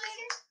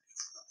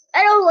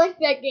I don't like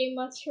that game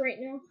much right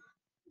now.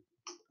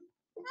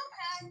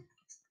 Okay.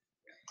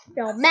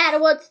 Don't matter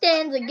what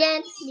stands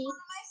against me. One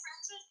of my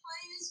friends was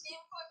playing this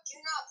game called Do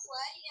Not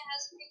Play. It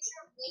has a picture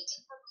of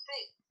naked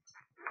pig.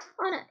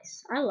 Oh,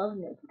 nice. I love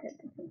naked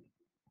pig.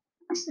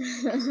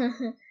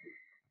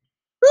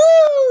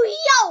 Woo!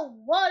 Yo!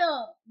 What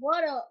up?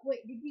 What up?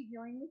 Wait, did you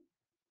join me?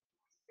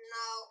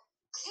 No.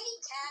 Kitty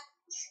cat.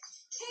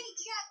 Kitty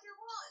chapter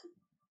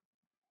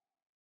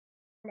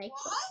 1. Like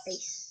What?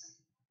 face.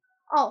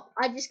 Oh,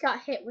 I just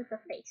got hit with a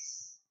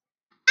face.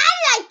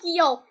 I like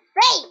your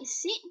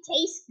face. It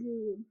tastes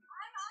good.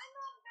 I'm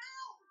a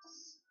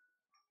mouse.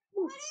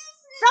 What is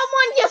this?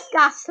 Someone just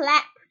got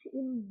slapped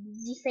in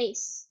the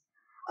face.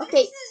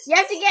 Okay, you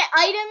have to get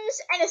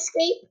items and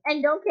escape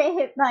and don't get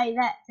hit by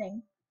that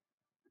thing.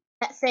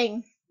 That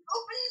thing.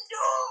 Open the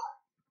door.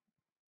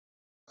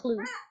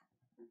 Clue.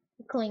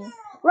 Cling.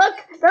 Look,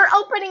 they're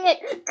opening it.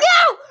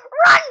 Go!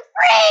 Run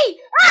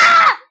free!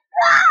 Ah!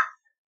 Ah!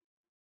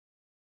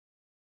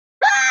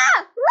 Ah!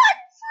 Run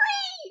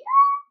free!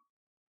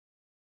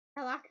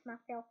 I locked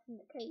myself in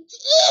the cage.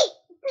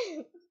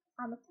 Eat!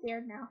 I'm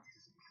scared now.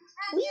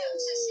 Have you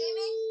see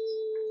me?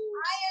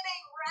 I am a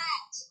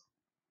rat.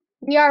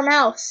 We are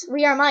mouse.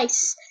 We are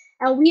mice.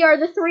 And we are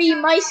the three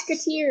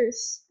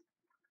Miceketeers.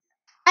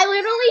 I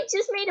literally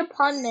just made a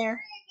pun there.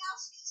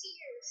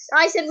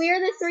 I said we are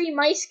the three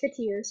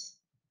Miceketeers.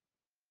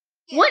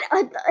 Yeah. What?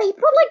 He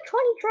put like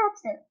 20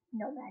 traps there.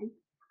 No, Maddie.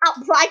 Oh,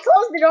 I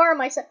closed the door on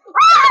myself.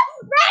 Ah!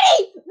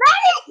 Maddie!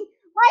 Maddie!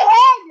 My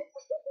head!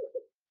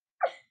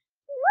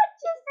 What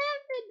just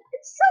happened?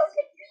 I'm so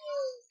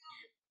confused.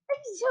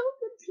 I'm so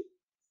confused.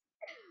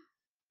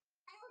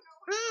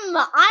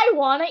 I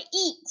wanna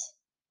eat.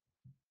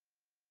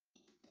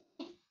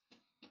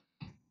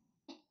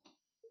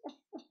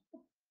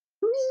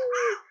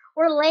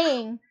 We're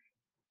laying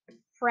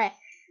fresh.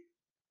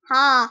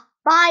 Ha!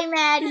 Bye,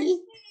 Maddie.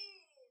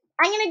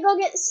 I'm gonna go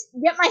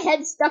get my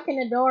head stuck in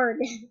a door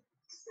again.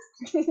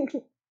 I want to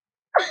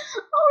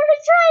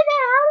try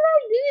that. How did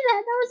I do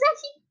that? That was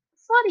actually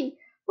funny.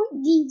 What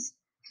these?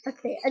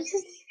 Okay, I just.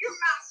 Your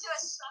mouse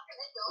was stuck in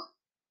the door.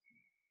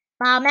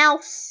 My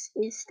mouse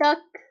is stuck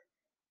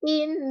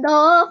in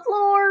the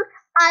floor.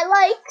 I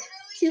like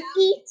to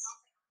eat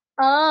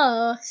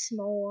a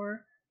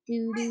s'more.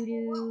 Do do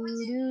do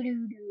do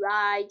do do.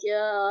 I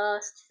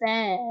just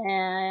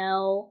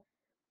fell.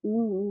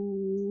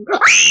 Ooh.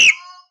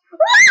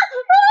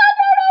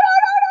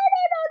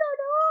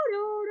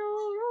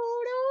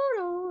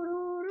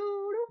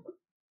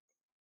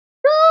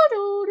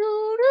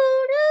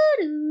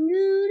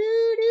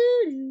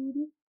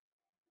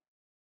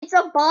 It's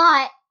a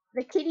bot.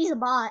 The kitty's a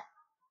bot.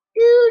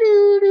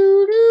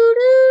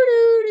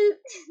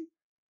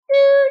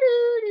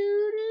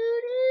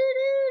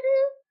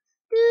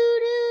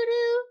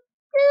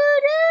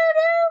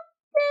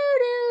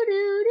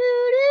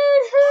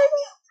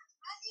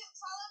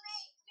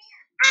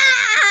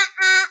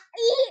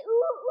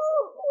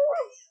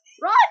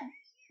 Run!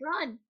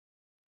 Run!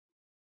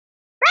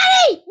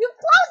 Ready! You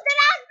closed it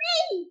on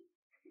me!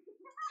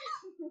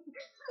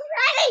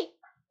 Ready!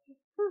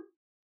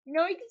 You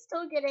know you can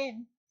still get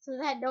in through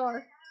that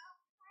door.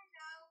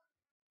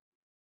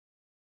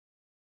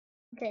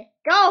 Okay,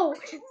 go!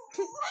 Just open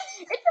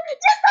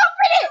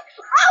it!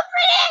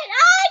 Open it!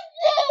 Oh,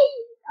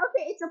 jeez!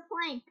 Okay, it's a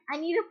plank. I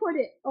need to put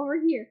it over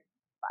here.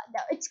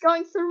 No, it's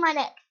going through my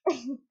neck. There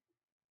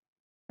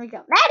we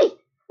go. Maddie!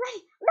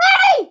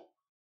 Maddie!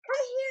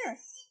 Come here!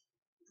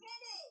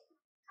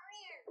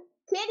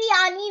 Kitty,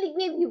 I need to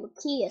give you a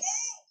kiss.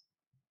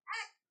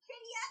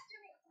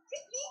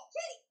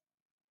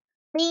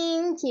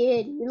 Mean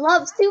kitty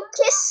loves to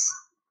kiss.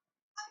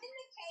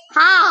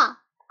 Ha!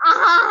 Ah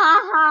ha ha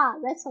ha!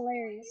 That's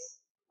hilarious.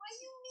 What do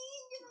you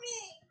mean to me?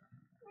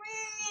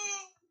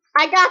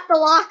 I got the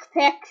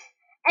lockpick,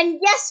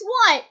 and guess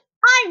what?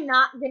 I'm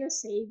not gonna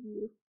save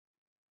you.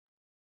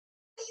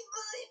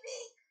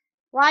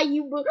 Why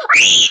you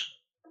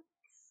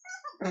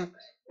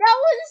That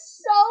was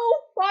so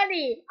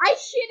funny. I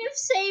should have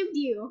saved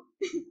you.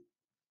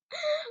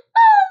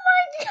 Oh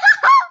my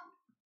god!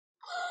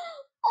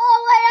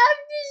 All I have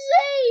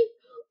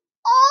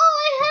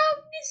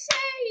to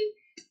say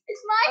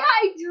is my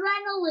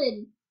hydrenalin.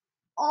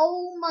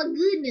 Oh my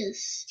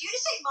goodness. Did you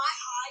just say my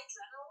high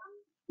adrenaline?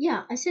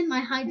 Yeah, I said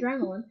my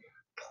hydrenalin.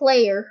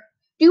 Player.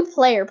 Do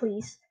player,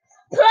 please.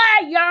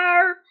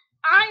 Player!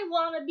 I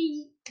want to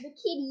be the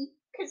kitty,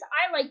 because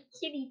I like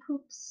kitty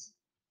poops.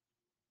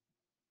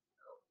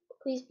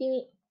 Please be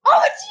me.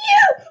 Oh, it's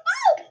you!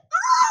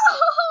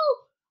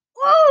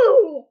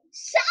 Oh!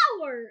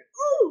 Sour!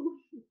 Ooh!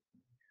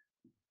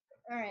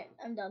 Alright,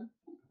 I'm done.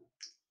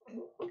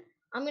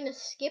 I'm gonna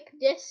skip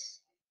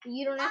this.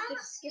 You don't have to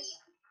skip.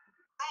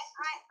 I'm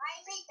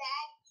a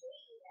bad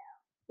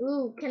kitty,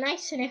 Ooh, can I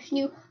sniff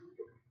you?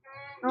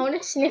 I want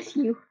to sniff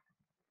you.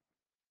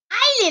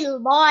 Hi, little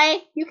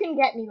boy. You can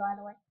get me, by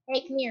the way.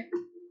 Hey, come here.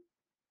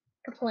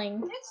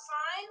 Kapling. It's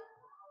fine.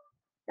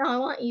 No, I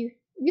want you.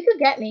 You could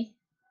get me.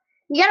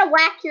 You gotta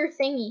whack your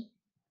thingy.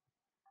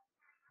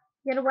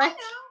 You gotta whack.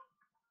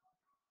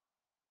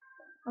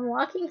 I'm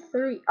walking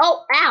through.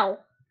 Oh, ow.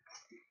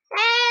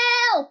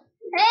 Help!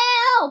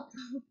 Help!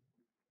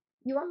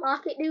 You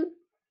unlock it, dude?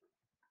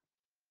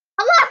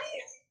 Unlock!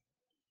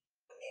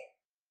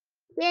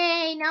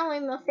 Yay, now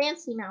I'm a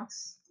fancy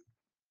mouse.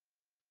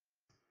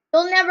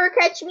 You'll never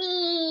catch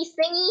me,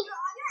 thingy.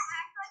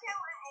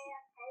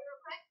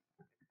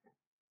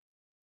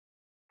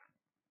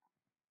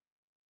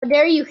 How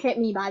dare you hit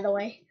me, by the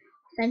way.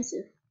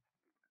 Offensive.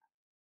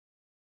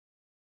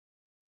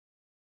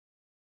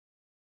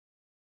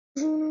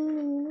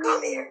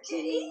 Come here,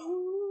 kitty.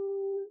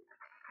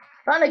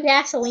 Found a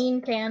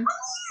gasoline can.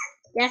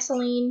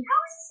 Gasoline. How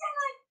is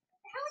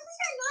this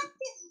guy not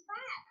getting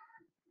back?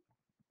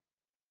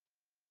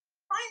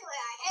 Finally,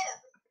 I hit him.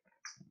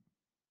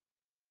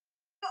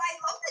 I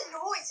love the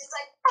noise. It's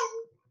like boom,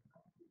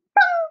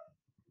 Bong,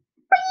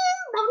 bing,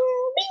 bong,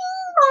 bing,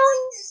 bong.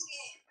 this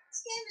game.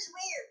 This game is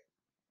weird.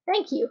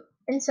 Thank you.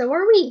 And so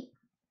are we.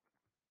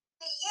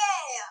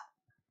 Yeah.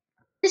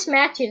 This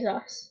matches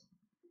us.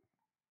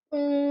 I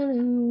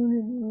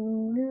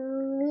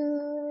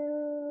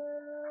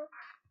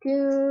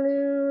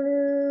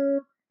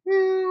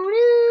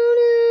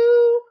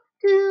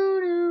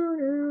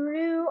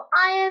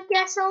have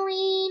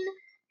gasoline.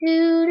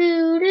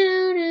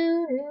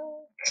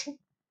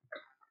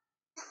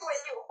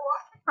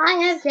 I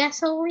have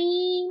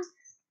gasoline.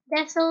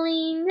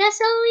 Gasoline,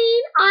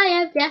 gasoline. I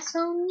have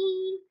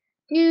gasoline.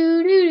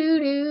 Do do do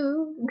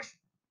do.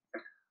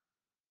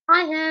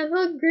 I have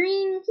a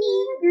green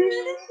key.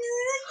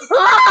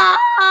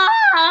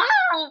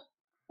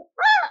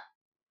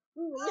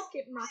 Ooh, look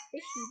at my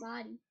fishy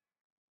body.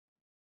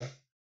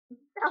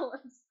 That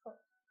was so.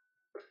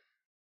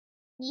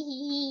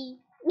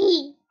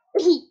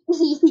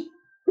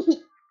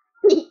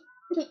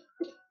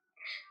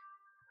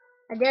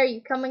 I dare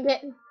you, come and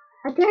get me.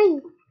 I dare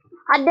you.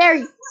 How dare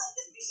you?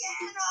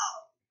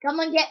 Come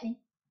on, get me.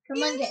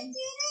 Come on, get me.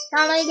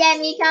 Come on, get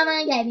me. Come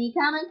on, get me.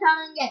 Come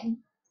on, get me.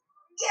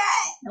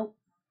 Nope.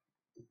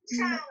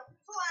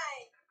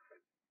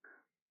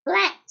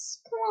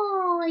 Let's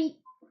play.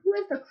 Who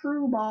has the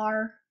crew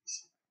bar?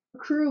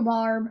 Crew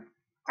barb.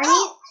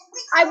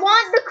 I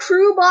want the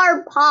crew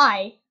barb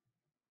pie.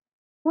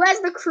 Who has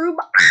the crew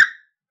barb?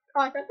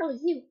 Oh, I thought that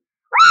was you.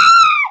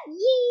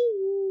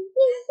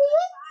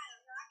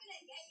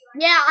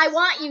 Yeah, I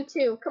want you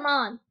to. Come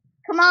on.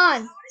 Come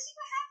on.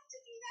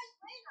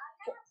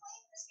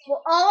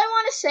 Well, all I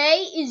want to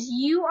say is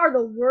you are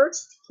the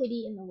worst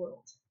kitty in the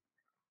world.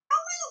 How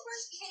am I the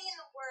worst kitty in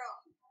the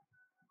world?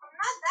 I'm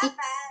not that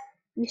bad.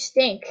 You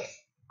stink.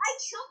 I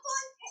jump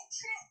on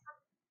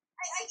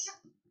I jump.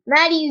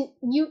 Maddie,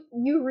 you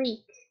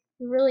reek.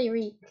 You really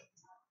reek.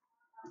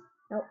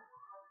 Nope.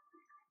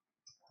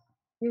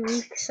 You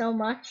reek so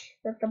much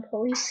that the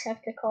police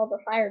have to call the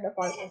fire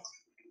department.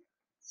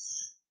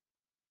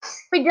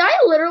 Wait, did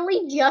I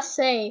literally just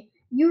say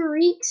you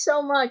reek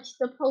so much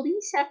the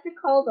police have to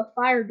call the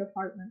fire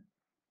department?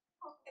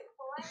 Okay,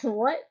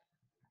 What?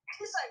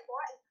 It's like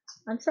what?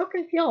 I'm so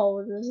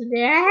confused.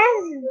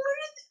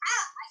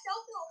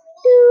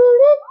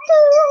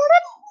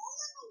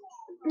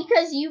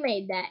 Because you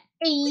made that.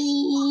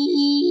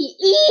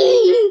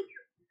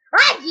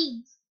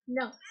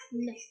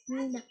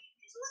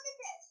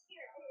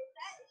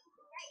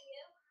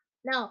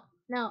 No.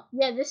 No.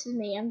 Yeah, this is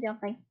me. I'm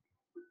jumping.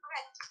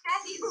 Okay,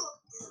 Matthew,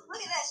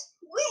 look at this.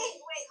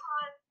 Wait,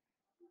 hon.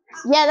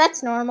 Yeah,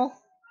 that's normal. No,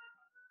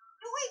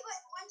 wait, but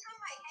one time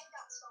my head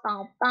got stuck.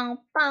 Bow, bow,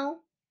 bow.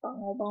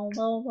 Bow, bow,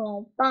 bow,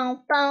 bow, bow,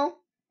 bow.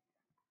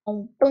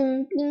 Boom,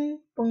 boom, bing.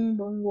 Boom,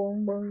 boom,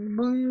 boom, boom,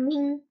 boom,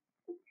 bing.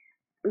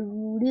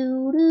 Doo,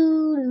 doo,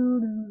 doo, doo,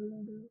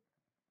 doo,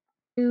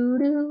 doo,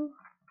 doo.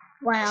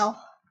 Wow.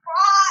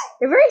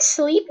 You're a very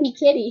sleepy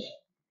kitty.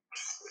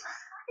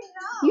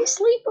 You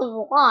sleep a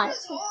lot.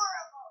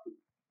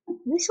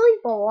 You sleep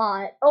a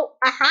lot. Oh,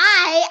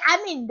 hi!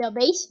 I'm in the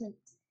basement.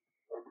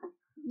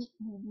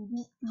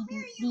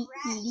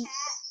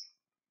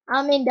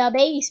 I'm in the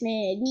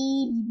basement.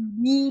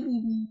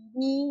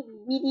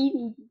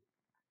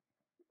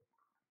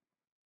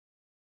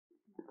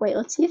 Wait,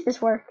 let's see if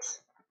this works.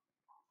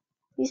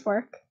 These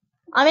work.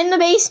 I'm in the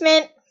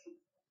basement.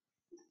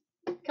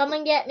 Come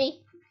and get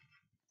me.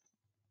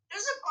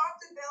 There's a Bob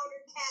the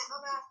Builder cat.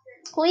 I'm after.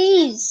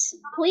 Please.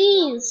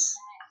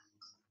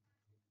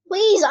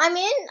 Please, I'm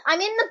in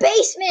the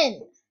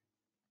basement.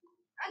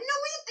 I don't know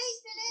where the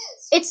basement is.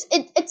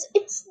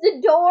 It's the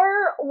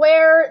door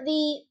where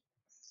the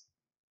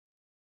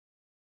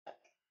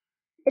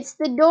It's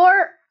the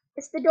door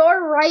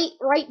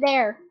right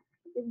there.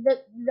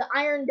 The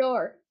iron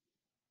door.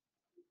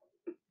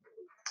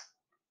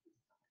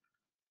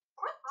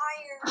 What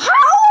iron? How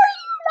are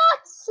you not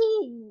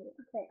seeing?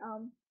 Okay,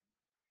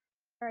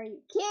 where are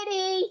you?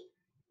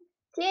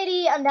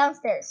 Kitty, I'm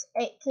downstairs.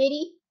 Hey,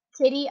 Kitty,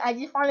 I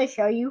just want to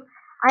show you.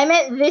 I'm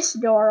at this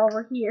door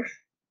over here.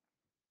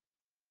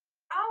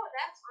 Oh,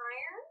 that's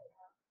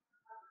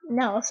iron?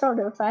 No, sort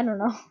of. I don't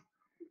know.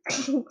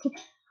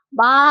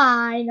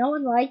 Bye. No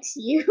one likes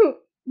you.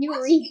 You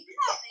What's read. in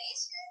that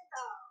basement,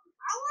 though?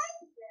 I like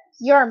this.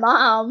 Your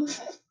mom.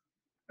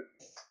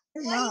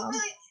 Your Wait, mom.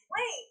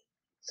 wait.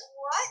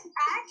 What?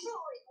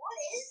 Actually, what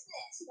is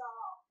this,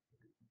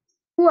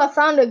 though? Ooh, I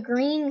found a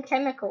green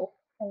chemical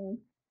thing.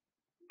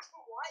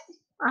 What?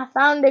 I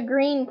found a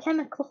green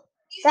chemical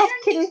that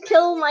can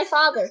kill my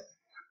father.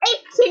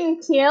 It can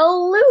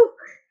kill Luke,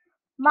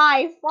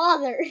 my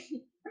father.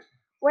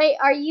 Wait,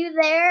 are you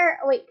there?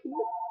 Wait, can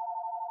you...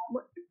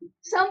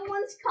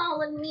 Someone's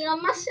calling me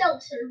on my cell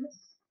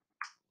service.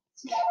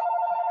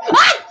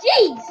 Ah,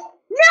 jeez!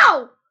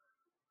 No!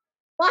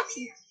 Watch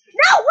it.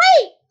 No,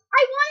 wait!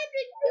 I wanted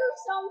to do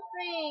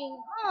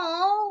something.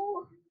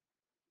 Oh.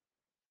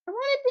 I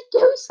wanted to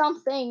do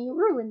something. You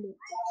ruined it.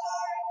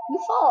 You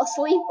fall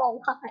asleep a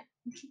lot.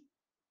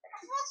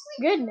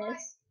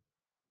 Goodness.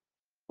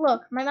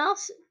 Look,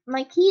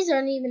 my keys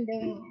aren't even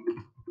doing it.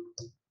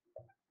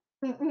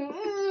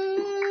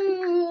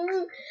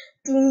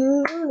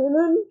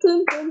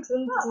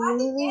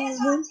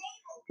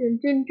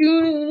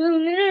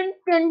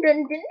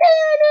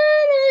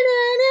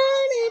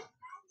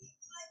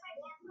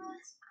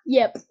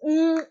 Yep.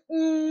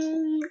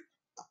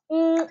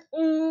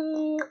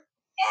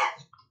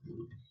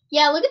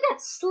 Yeah, look at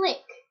that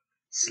slick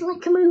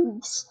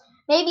moves.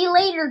 Maybe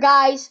later,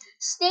 guys.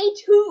 Stay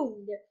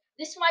tuned.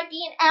 This might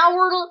be an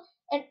hour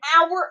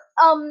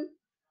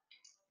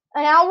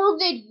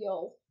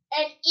video.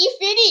 And if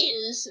it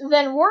is,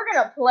 then we're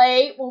gonna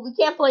play. Well, we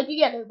can't play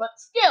together, but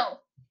still,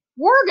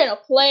 we're gonna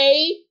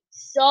play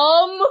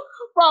some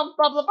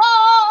Minecraft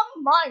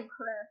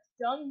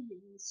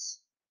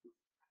Dungeons.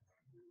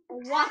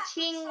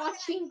 Watching. I'm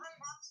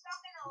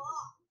stuck in a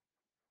wall.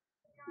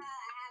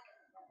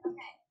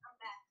 Okay, I'm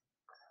back.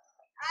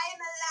 I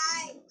am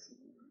alive.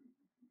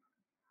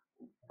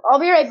 I'll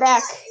be right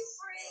back.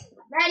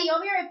 Maddie, I'll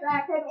be right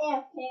back. I'm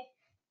AFK.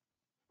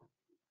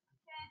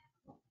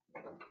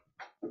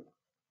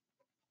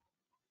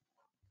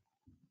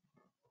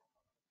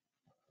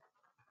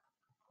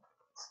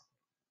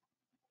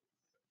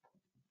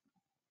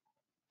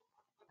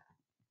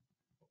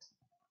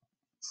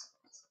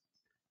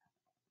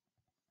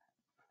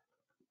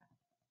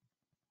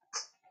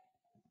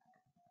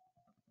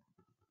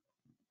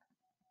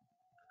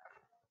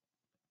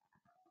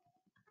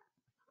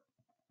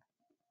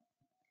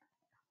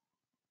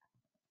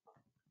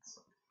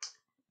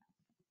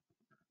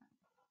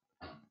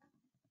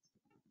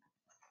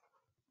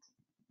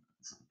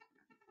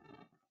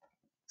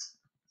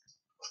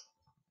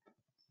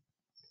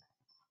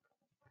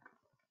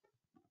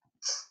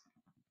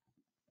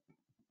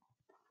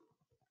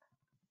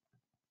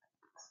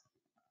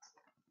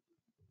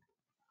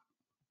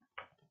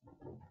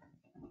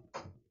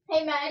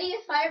 Hey Maddie,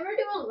 if I ever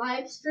do a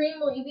live stream,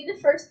 will you be the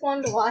first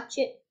one to watch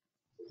it?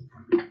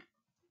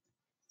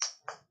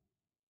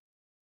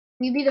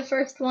 Will you be the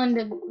first one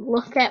to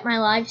look at my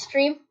live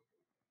stream?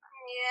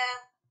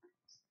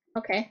 Yeah.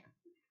 Okay.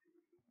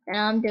 And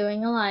I'm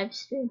doing a live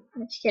stream.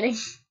 I'm just kidding.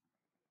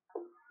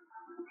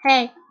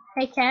 Hey,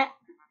 cat.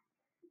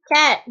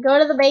 Cat, go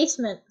to the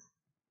basement.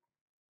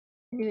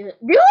 Do this.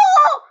 No!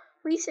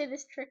 Please say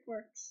this trick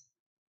works.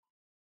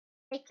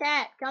 Hey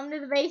cat, come to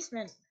the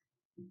basement.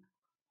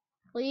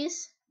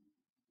 Please?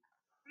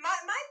 My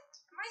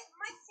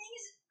thing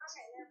is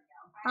okay, there we go.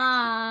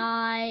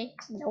 Hi.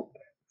 Nope.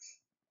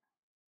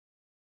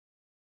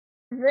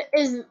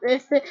 Is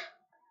this the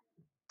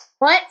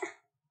what?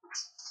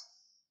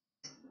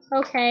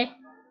 Okay.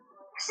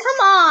 Come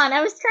on,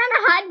 I was trying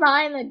to hide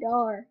behind the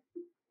door.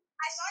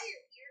 I saw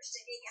your ears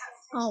sticking out of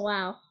it. Oh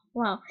wow.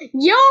 Wow.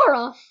 You're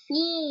a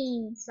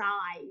fiend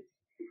size.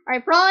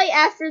 Alright, probably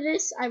after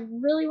this I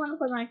really want to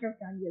play Minecraft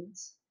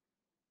Dungeons.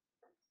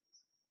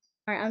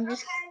 Alright,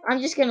 I'm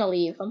just gonna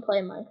leave. I'm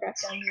playing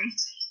Minecraft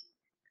Dungeons.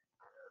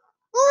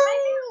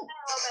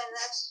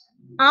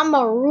 I'm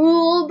a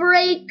rule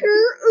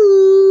breaker.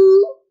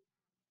 Ooh.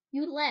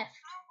 You left.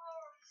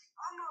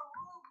 I'm a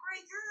rule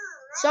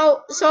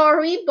breaker. So are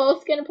we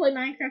both gonna play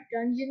Minecraft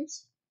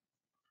Dungeons?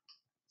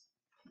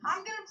 I'm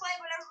gonna play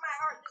whatever my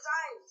heart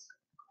desires.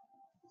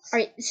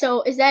 Alright,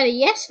 so is that a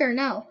yes or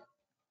no? I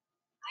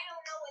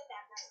don't know what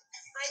that meant.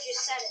 I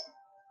just said it.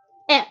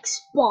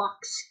 Xbox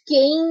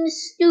Game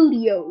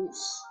Studios.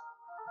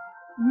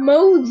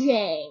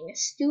 Mojang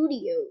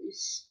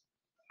Studios.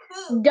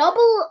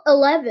 Double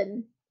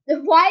 11.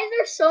 Why is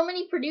there so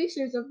many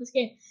producers of this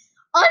game?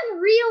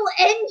 Unreal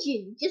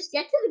Engine. Just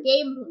get to the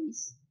game,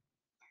 please.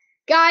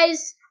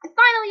 Guys, I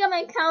finally got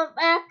my account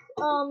back.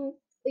 Well,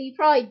 you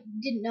probably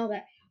didn't know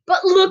that.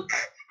 But look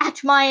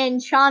at my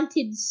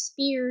enchanted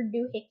spear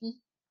doohickey.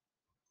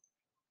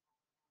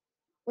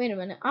 Wait a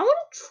minute. I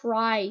want to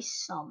try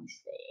something.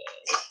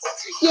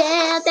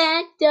 Yeah,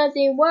 that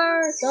doesn't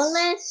work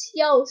unless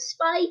you're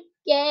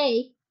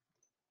spiky.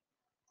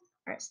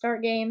 Alright,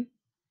 start game.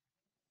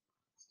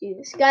 Let's do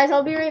this. Guys,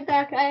 I'll be right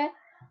back. I'm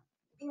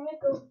gonna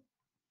go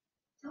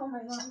tell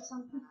my mom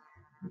something.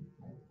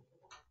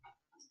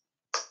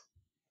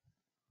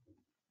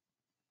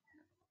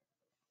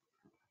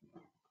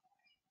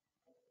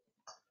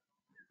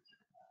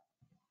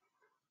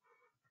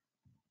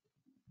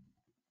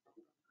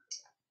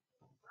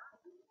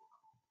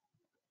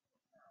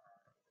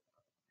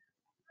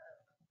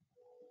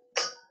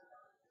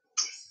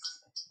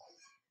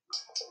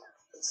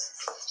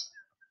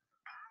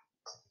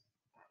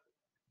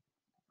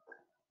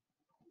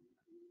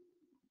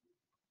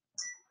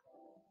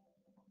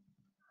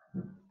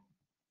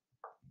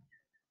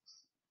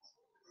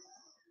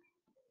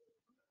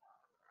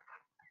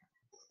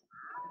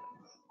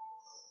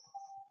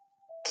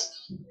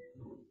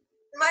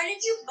 Why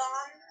did you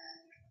bomb?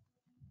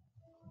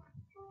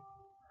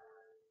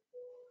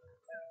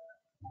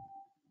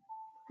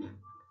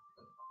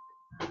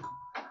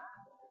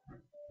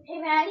 Hey,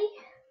 Maddie.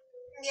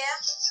 Yeah.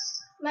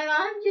 My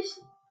mom just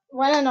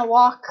went on a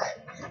walk,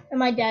 and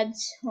my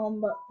dad's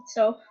home, but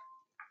so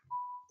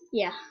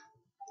yeah.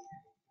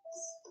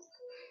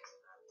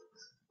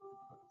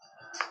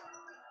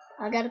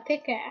 I got a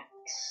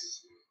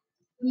pickaxe.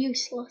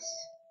 Useless.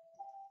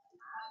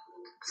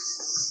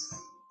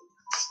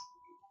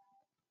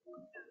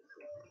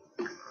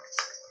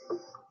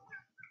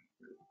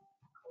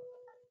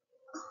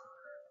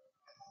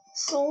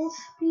 Soul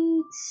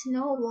speed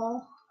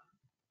snowball.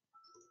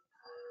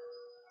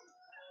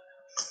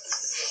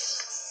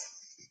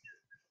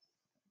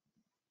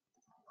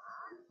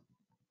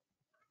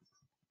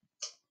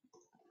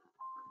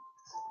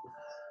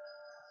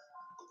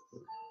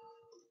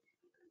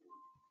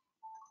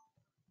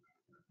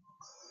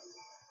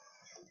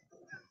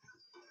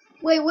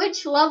 Wait,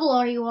 which level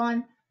are you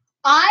on?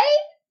 I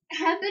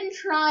have been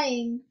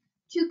trying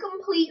to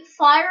complete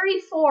Fiery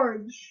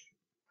Forge.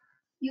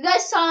 You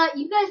guys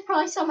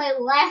probably saw my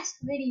last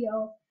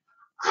video.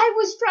 I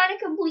was trying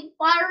to complete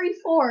Fiery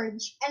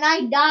Forge and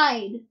I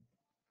died.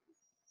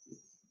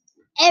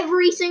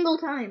 Every single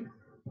time.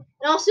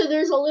 And also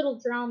there's a little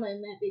drama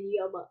in that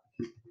video, but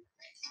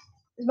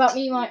it's about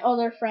me and my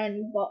other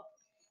friend, but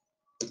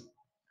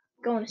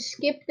going to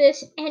skip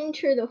this,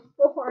 enter the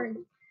forge.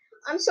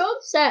 I'm so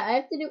upset. I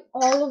have to do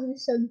all of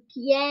this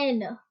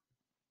again.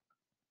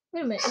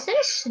 Wait a minute, is that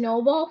a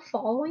snowball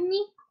following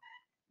me?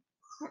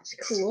 That's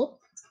cool.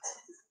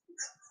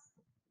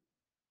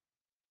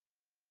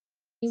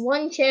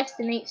 1 chest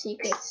and 8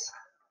 secrets.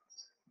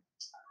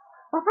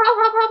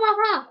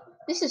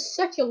 This is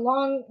such a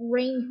long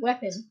range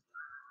weapon.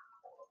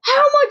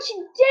 How much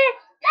damage?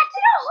 That's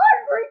an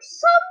 100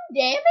 some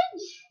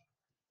damage?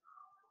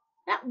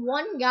 That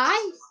one guy?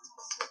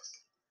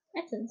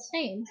 That's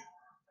insane.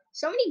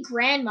 So many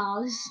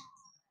grandmas.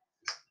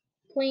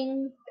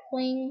 Pling,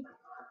 pling,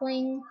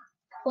 pling,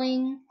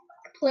 pling,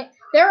 pling.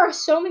 There are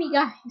so many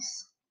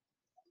guys.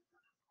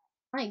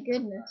 My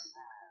goodness.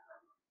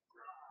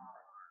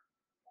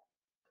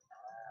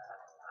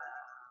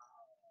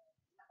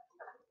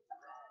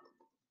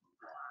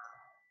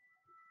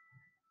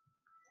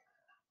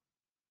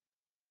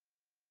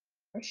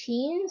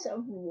 Machines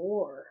of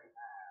War.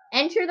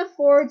 Enter the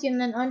forge, and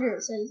then under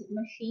it says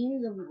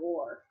Machines of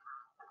War.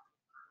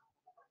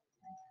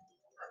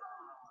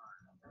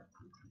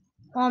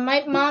 Oh,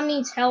 my mom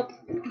needs help.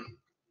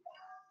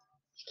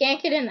 She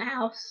can't get in the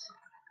house.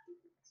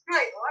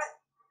 Wait, what?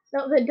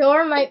 No, the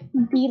door might have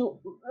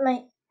locked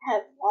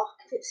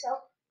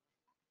itself.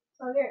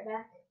 I'll get it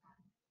back.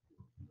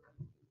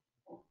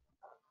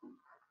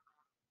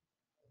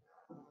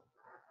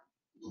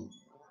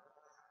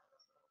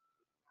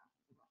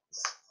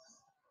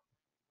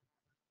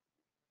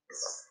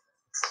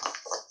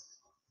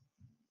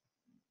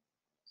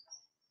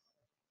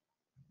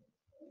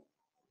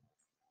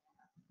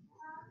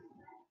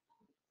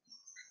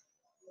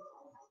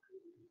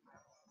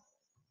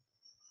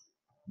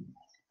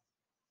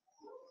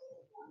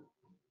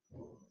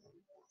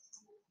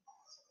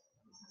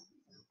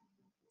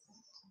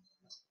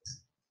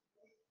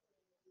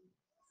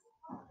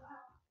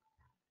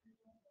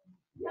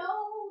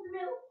 Joe the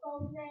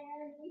Milk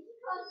Man. We can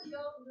call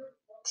Joe the Milk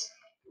Man.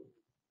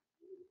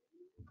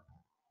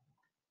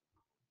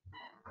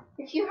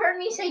 If you heard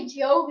me say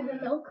Joe the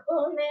Milk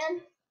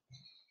Man,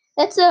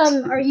 that's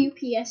our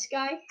UPS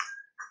guy.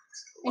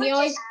 And he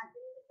always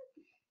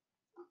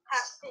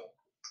happened?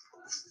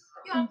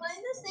 Yo, I'm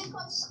playing this thing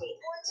called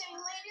Skateboard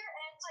Simulator,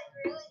 and it's like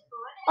really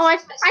fun. Oh, I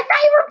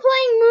thought you were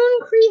playing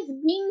Mooncrease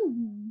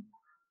Bing.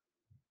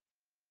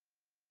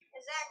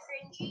 Is that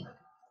cringy?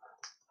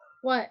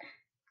 What?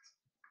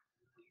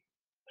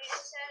 You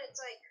just said it's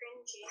like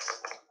cringy.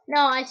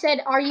 No, I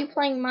said, are you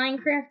playing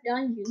Minecraft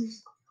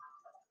Dungeons?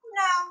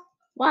 No.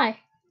 Why? Not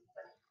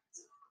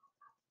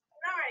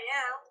right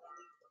now.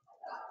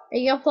 Are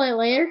you gonna play it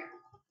later?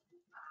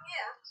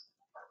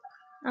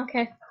 Yeah.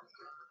 Okay.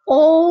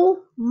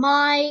 Oh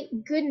my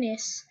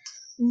goodness.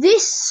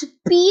 This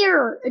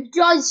spear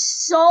does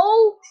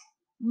so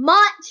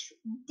much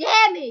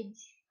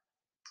damage.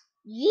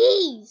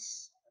 Jeez.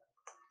 It's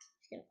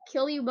gonna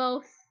kill you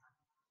both.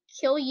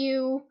 Kill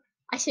you.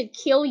 I said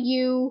kill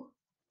you.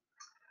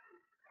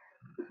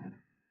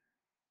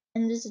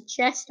 And there's a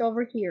chest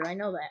over here. I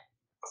know that.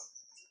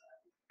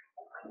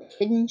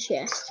 Hidden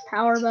chest.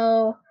 Power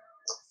bow.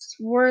 It's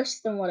worse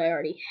than what I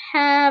already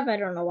have. I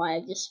don't know why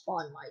I just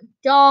spawned my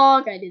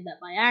dog. I did that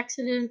by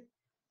accident.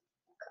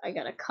 I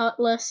got a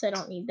cutlass. I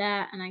don't need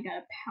that. And I got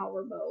a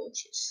power bow,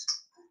 which is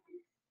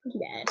pretty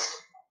bad.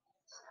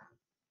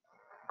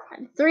 I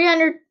have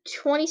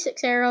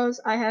 326 arrows.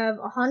 I have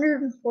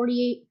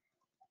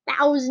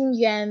 148,000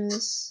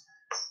 gems.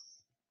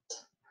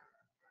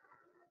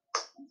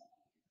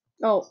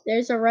 Oh,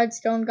 there's a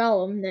redstone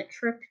golem that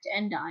tripped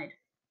and died.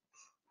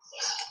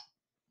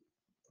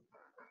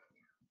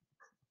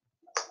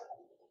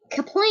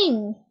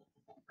 Kapling!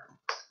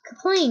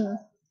 Kapling!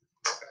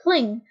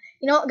 Kapling!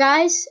 You know what,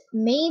 guys?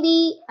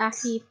 Maybe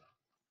actually,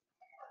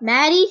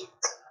 Maddie,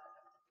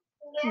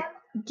 Yeah.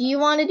 do you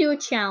want to do a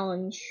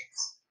challenge?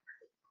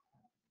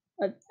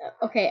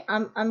 Okay,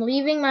 I'm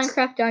leaving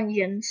Minecraft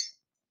Dungeons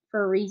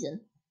for a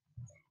reason.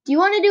 Do you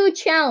want to do a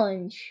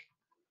challenge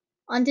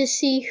on to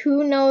see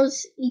who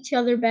knows each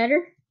other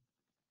better?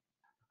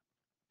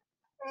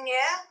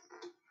 Yeah.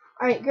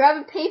 All right, grab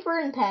a paper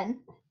and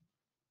pen.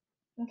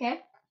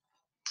 Okay.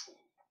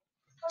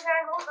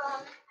 Okay, hold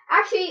on.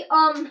 Actually,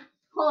 hold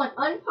on.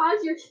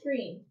 Unpause your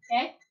screen.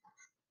 Okay.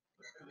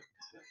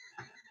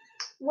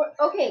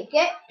 Okay,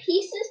 get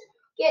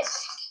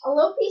a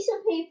little piece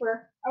of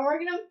paper, and we're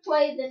gonna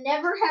play the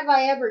Never Have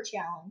I Ever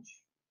challenge.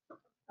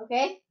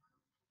 Okay? Okay,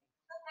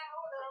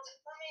 hold on.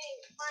 Let me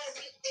find a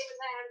piece of paper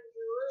that I have to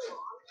glue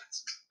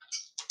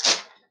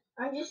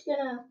on. I'm just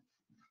gonna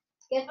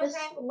get this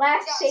Okay,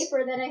 last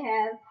paper that I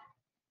have.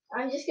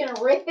 I'm just gonna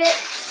rip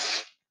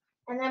it,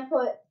 and then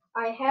put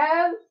I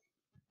have,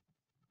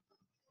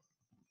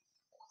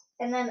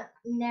 and then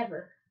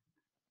never.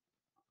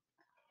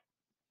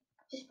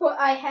 Just put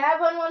I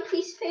have on one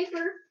piece of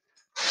paper,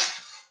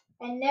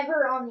 and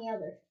never on the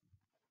other.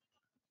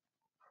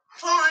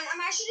 Hold on,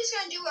 I'm actually just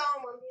gonna do it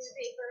on one piece of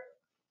paper.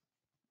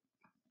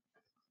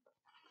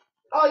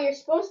 Oh, you're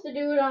supposed to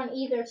do it on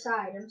either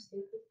side. I'm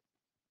stupid.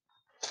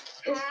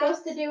 You're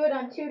supposed to do it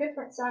on two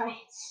different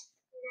sides.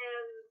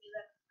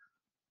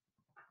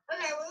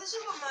 Okay, well this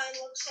is what mine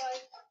looks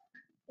like.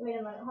 Wait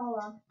a minute, hold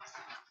on.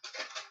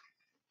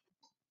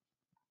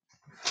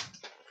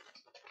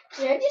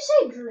 Did I just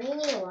say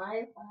Dreamy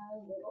Live when I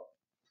was little?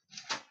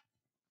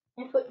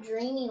 I put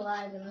Dreamy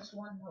Live in this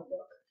one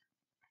notebook.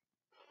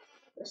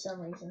 For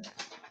some reason.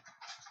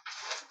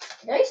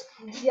 Did I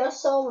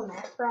just solve a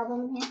math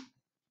problem here?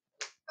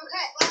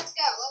 Okay, let's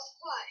go. Let's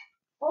play.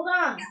 Hold on. I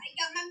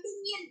got my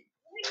minion.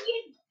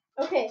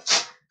 Okay.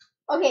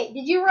 Okay,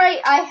 did you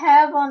write I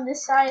have on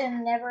this side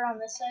and never on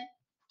this side?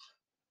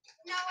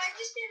 No, I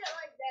just did it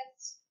like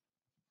this.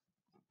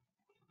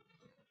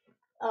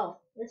 Oh,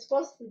 it's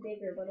supposed to be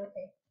bigger, but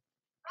okay.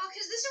 Oh,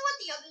 because this is what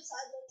the other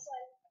side looks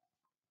like.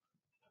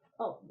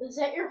 Oh, is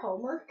that your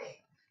homework?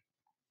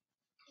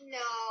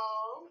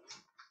 No.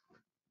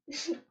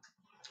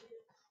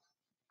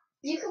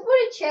 You can put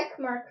a check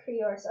mark for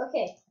yours.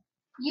 Okay.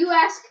 You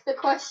ask the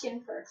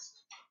question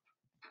first.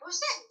 What's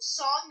that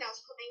song that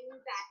was playing in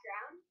the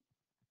background?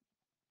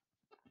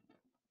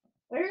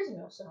 There is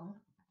no song.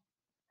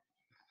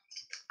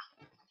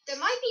 There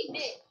might be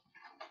mid.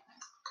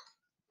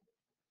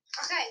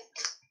 Okay,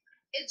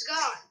 it's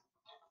gone.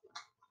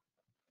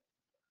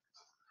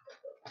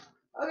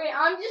 Okay,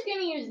 I'm just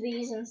gonna use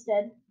these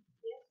instead.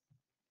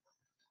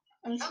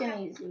 I'm just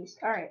gonna use these.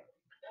 Alright.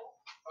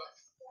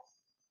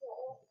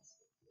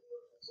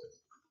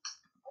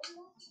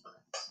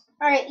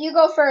 Alright, you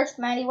go first,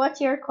 Maddie.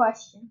 What's your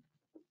question?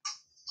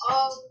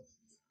 I'm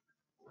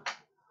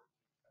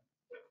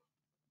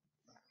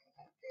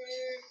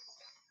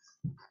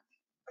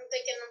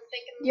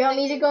thinking. Do you want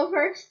me to go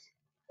first?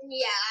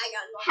 Yeah, I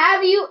got one.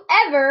 Have you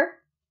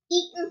ever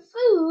eaten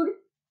food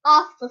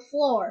off the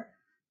floor?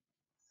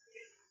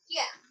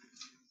 Yeah.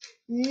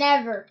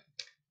 Never.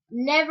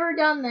 Never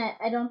done that,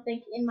 I don't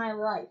think, in my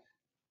life.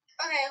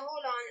 Okay,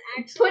 hold on.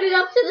 Actually, Put it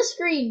up to the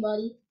screen,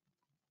 buddy.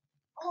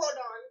 hold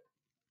on.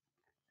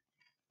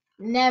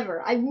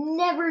 Never. I've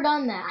never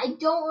done that. I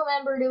don't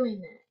remember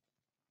doing that.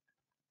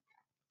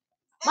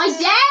 My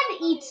dad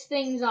eats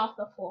things off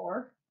the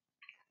floor.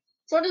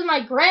 So does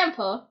my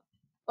grandpa.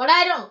 But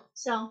I don't.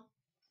 So,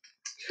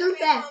 true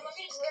fact. Let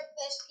me just rip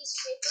this piece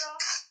of paper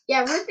off.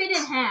 Yeah, rip it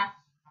in half.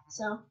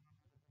 So.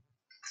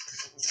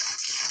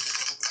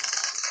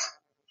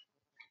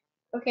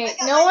 Okay,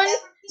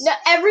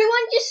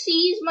 everyone just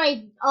sees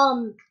my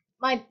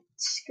my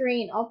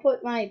screen. I'll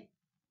put my.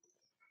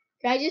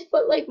 Can I just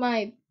put like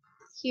my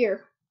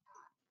here?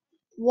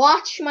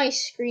 Watch my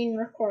screen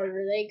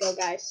recorder. There you go,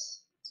 guys.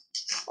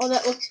 Oh,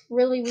 that looks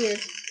really weird.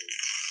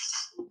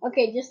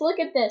 Okay, just look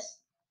at this.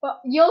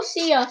 But you'll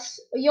see us.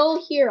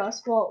 You'll hear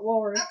us while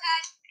we're. Okay.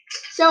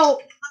 So. I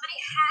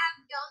have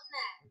done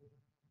that.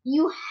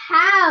 You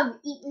have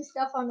eaten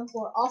stuff on the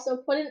floor. Also,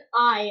 put an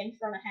I in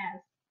front of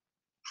have.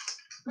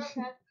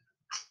 Okay.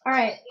 All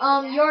right.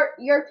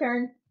 Your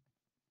turn.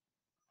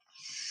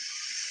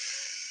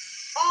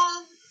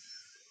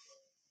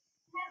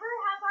 Never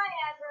have I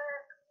ever.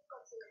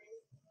 What's the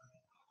name?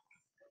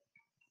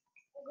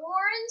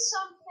 Worn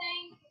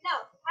something. No.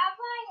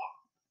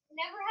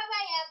 Never have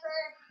I ever.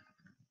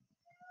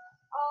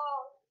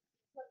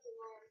 What's the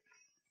name?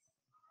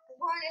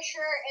 Worn a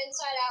shirt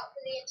inside out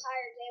for the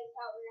entire day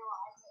without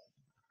realizing.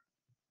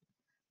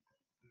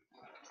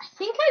 I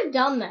think I've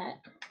done that.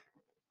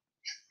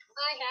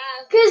 I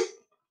have. Because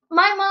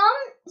my mom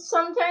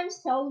sometimes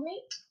tells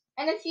me,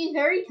 and if she's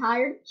very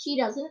tired, she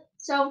doesn't.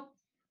 So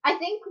I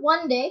think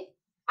one day,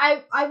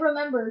 I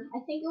remembered, I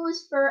think it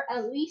was for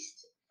at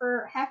least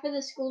for half of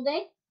the school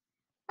day,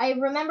 I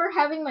remember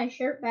having my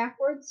shirt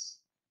backwards,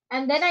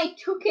 and then I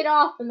took it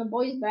off in the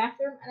boys'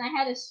 bathroom, and I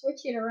had to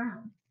switch it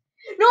around.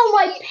 No,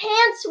 my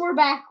pants were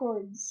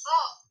backwards.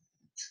 Oh.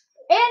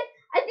 And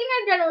I think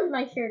I've done it with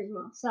my shirt as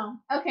well. So,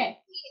 okay.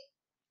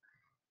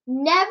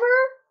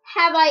 Never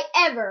have I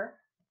ever.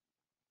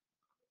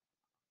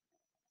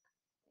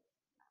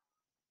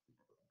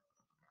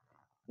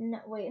 No,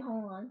 wait,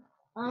 hold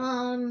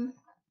on.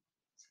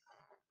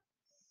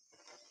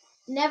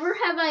 Never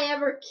have I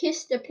ever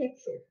kissed a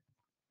picture.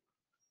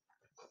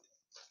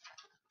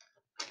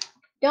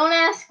 Don't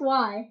ask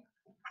why,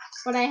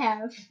 but I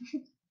have.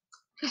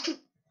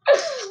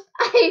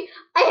 I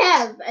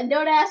have, and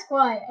don't ask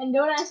why, and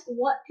don't ask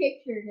what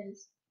picture it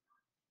is.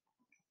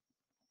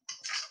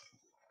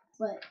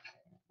 But,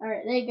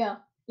 alright, there you go.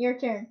 Your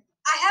turn.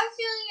 I have a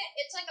feeling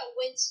it's like a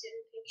Winston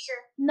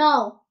picture.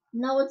 No,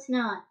 it's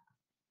not.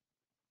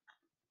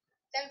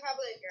 Then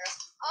probably a girl.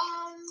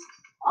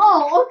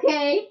 Oh,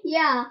 okay,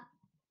 yeah,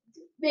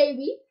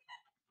 maybe.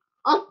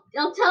 I'll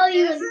tell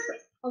you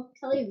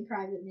in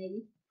private,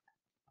 maybe.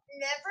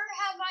 Never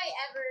have I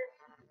ever.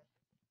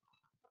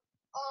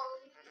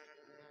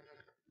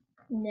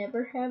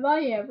 Never have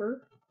I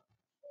ever.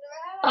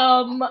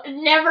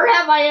 Never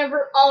have I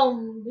ever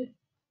owned.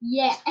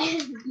 Yeah. Never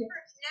have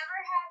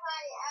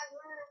I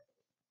ever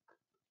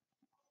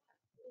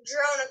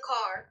drove a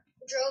car.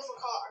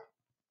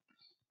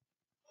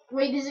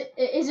 Wait,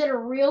 is it a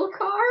real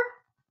car?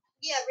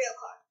 Yeah, real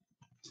car.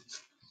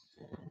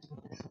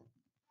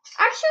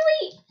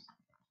 Actually,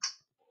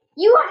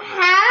 you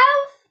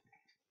have?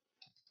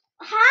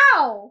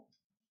 How?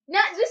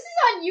 Now, this is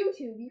on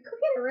YouTube. You could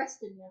get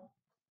arrested now.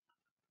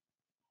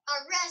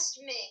 Arrest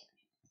me.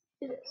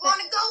 You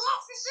want to go,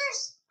 officers?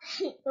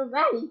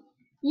 Maddie,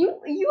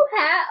 you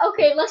have.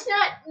 Okay, let's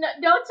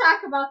don't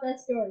talk about that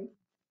story,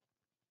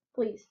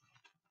 please.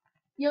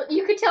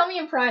 You could tell me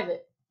in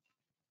private.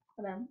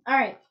 All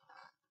right.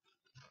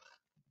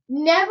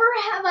 Never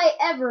have I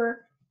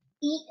ever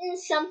eaten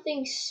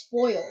something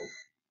spoiled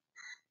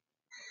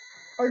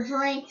or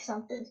drank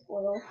something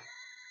spoiled.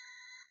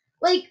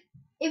 Like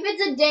if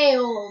it's a day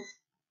old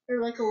or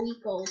like a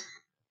week old.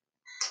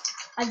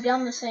 I've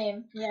done the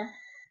same. Yeah.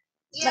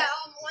 Yeah.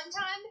 One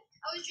time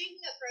I was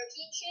drinking a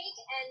protein shake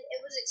and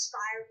it was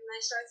expired and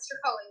I started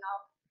throwing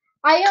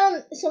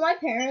up. So my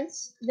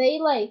parents, they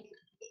like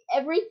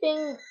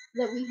everything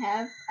that we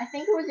have. I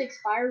think it was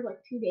expired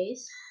like 2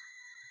 days,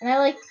 and I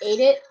like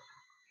ate it,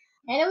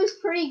 and it was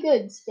pretty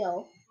good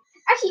still.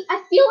 Actually,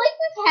 I feel like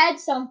we've had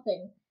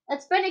something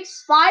that's been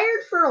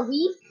expired for a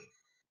week,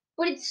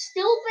 but it's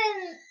still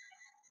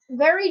been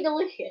very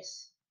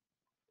delicious.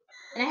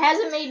 And it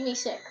hasn't made me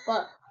sick,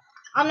 but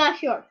I'm not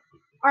sure.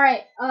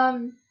 Alright,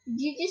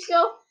 did you just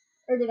go?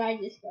 Or did I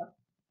just go?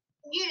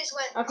 You just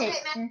went. Okay,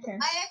 man, okay.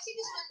 I actually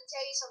just wanted to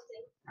tell you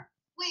something.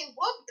 Wait,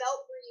 what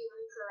belt were you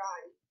in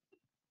karate?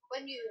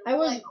 When you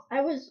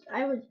I was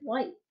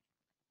white.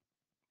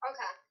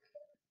 Okay.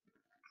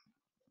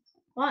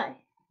 Why?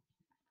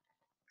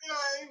 No,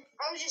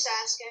 I was just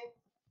asking.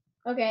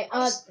 Okay,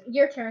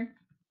 your turn.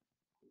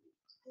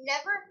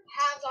 Never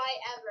have I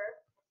ever.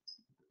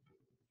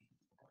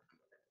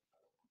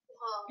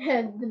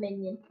 The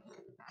minion.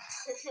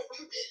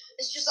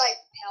 It's just like,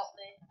 help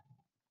me.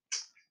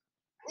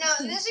 No,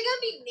 this is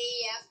gonna be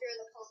me after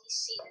the police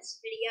see this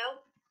video.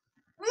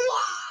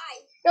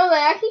 Why? No, they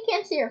actually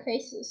can't see our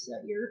faces,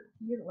 so you're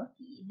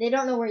lucky. They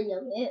don't know where you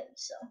live,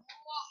 so.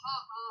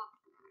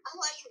 I'll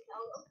let you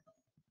know.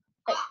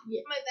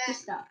 Yeah, My bad.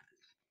 just stop.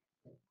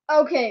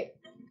 Okay,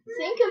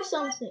 think of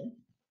something.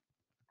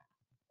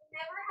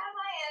 Never have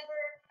I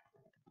ever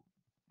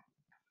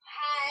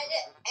had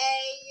a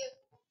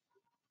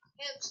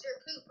hamster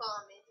poop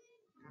on me.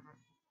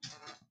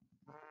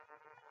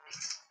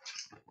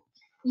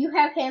 You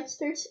have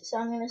hamsters, so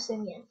I'm gonna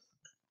assume yes.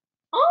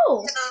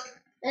 Oh,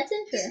 that's He's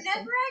interesting.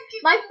 never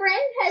actually. My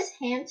friend has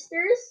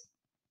hamsters,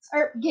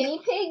 or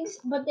guinea pigs,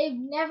 but they've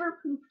never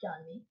pooped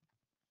on me.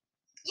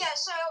 Yeah,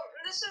 so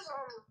this is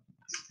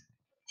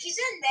he's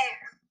in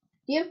there.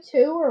 Do you have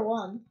two or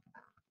one?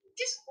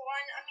 Just one.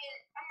 I mean,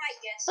 I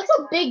might guess. That's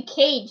a big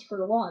cage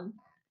for one.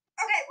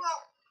 Okay,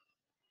 well,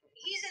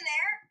 he's in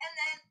there, and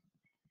then.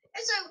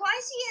 And so, why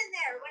is he in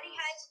there when he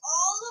has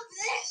all of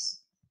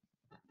this?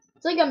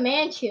 It's like a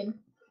mansion.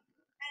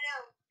 I know,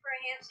 for a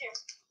hamster.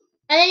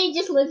 And then he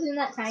just lives in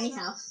that tiny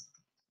house.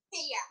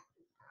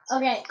 Yeah.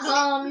 Okay,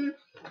 Oh.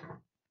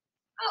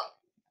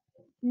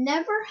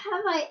 Never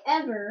have I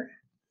ever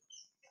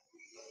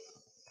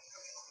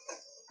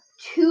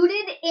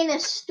tooted in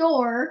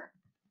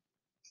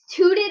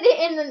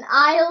an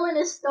aisle in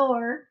a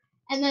store,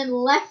 and then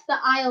left the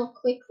aisle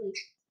quickly.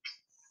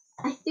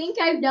 I think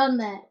I've done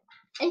that.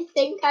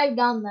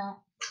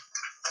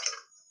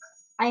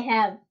 I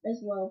have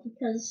as well,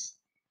 because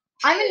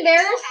I'm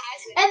embarrassed.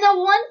 And the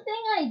one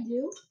thing I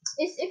do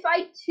is if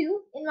I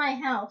toot in my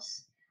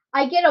house,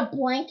 I get a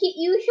blanket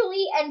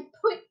usually and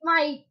put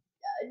my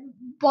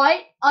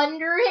butt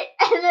under it,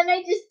 and then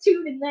I just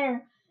toot in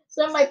there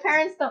so my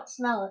parents don't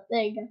smell it.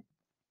 There you go.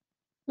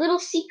 Little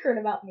secret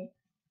about me.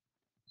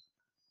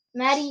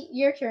 Maddie,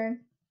 your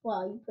turn.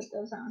 Well, you put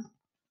those on.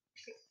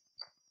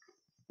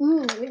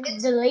 Ooh,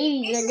 the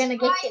ladies are gonna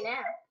get you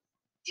now.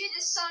 Dude,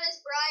 the sun is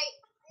bright.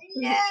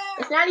 No.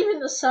 It's not even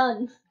the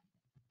sun.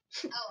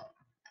 Oh.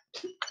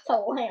 It's a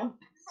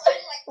lamp.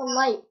 A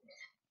light.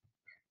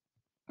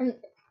 And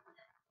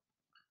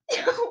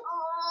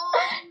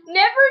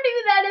never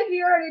do that if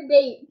you're on a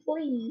date,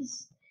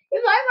 please.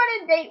 If I'm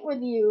on a date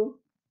with you,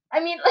 I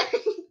mean, like,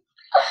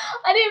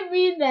 I didn't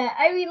mean that.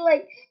 I mean,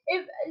 like,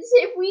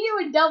 if we do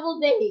a double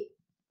date,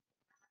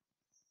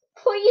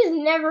 please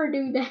never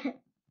do that. Okay.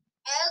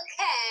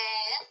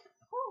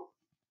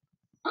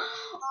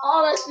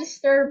 Oh, that's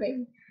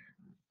disturbing.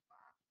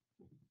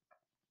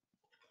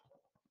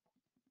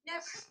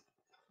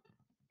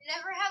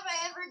 Never have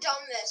I ever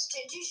done this.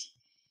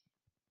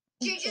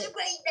 You just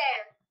wait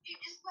there.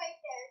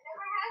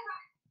 Never have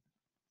I.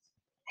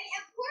 I mean,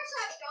 of course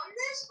I've done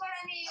this, but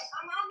I mean,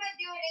 I'm gonna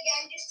do it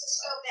again just to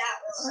scope it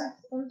out.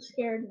 I'm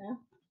scared now.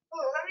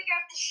 Oh, let me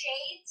grab the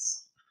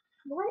shades.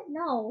 What?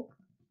 No.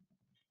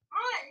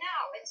 Oh no,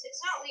 it's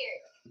not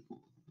weird.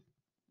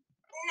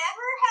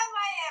 Never have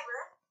I ever.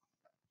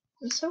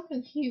 I'm so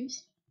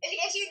confused.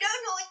 If you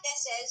don't know what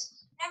this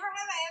is, never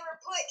have I ever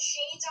put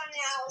shades on an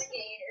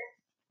alligator.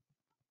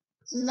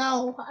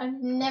 No,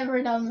 I've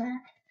never done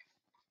that.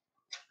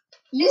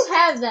 You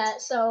have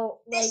that,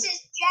 so like. This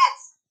is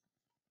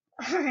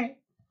Jeff. Alright.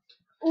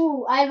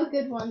 Ooh, I have a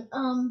good one.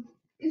 Ow,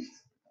 he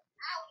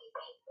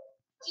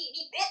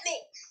bit me.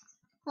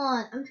 Hold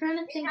on, I'm trying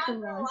to think of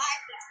one.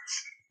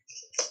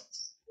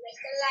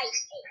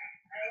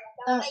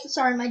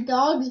 Sorry, my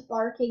dog's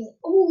barking.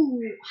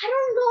 Ooh, I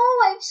don't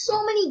know. I have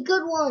so many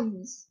good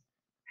ones.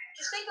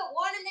 Just think of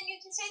one, and then you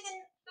can say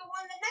the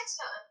one the next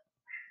time.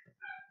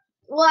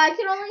 Well, I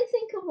can only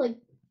think of like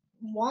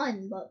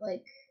one, but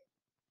like.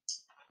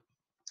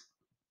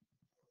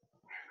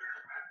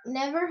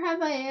 Never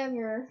have I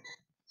ever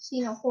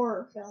seen a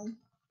horror film.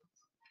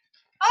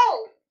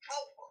 Oh,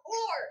 of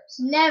course.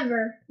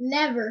 Never,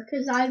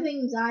 because I have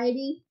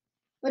anxiety.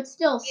 But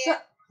still, Yeah.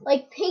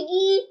 like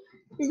Piggy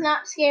is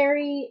not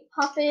scary.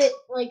 Puppet,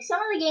 like some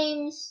of the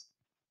games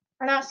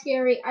are not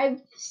scary.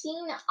 I've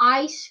seen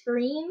I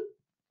Scream,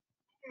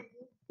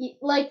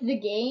 like the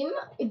game.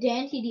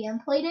 Dan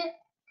TDM played it,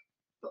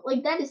 but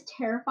like that is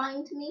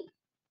terrifying to me.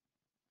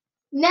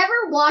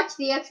 Never watched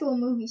the actual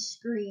movie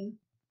Scream.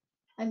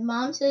 My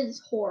mom says it's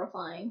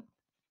horrifying.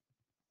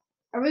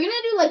 Are we gonna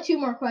do like 2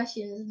 more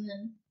questions and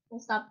then we'll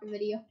stop the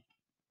video?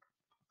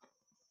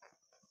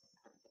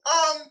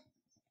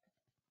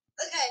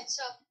 Okay,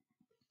 so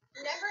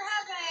Never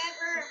have I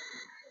ever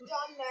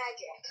done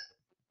magic.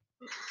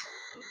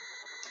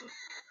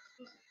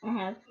 I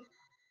have.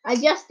 I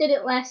just did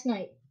it last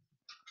night.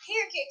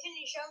 Here, kid, can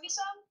you show me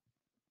some?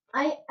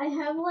 I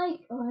have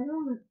like, I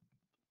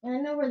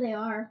don't know where they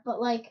are, but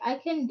like I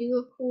can do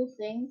a cool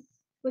thing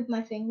with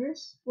my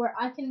fingers where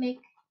I can make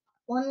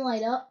one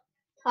light up,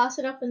 toss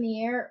it up in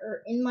the air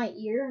or in my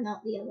ear and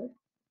out the other.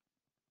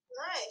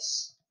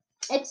 Nice.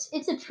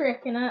 It's a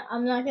trick and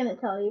I'm not gonna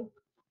tell you.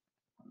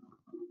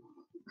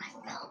 I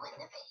know when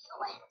the video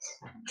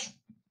ends.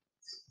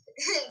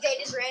 They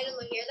just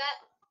randomly hear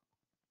that?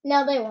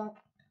 No, they won't.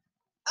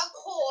 A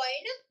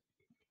coin.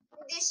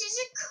 This is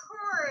a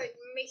card,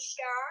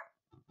 mister.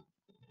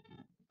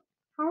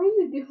 How are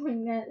you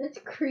doing that? That's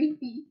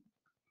creepy.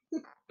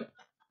 That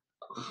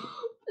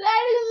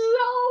is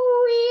so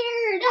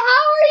weird.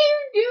 How are you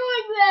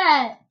doing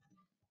that?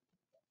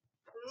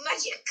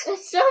 Magic.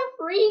 That's so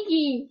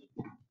freaky.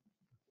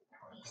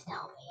 Please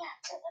tell me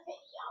after the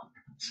video.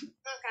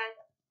 Okay.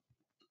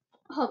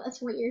 Oh,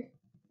 that's weird.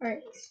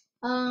 Alright.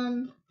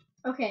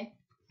 Okay.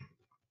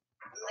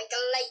 Like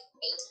a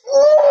lightning.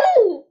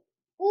 Ooh!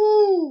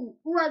 Ooh!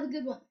 Ooh, that's a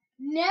good one.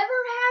 Never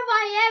have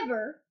I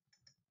ever.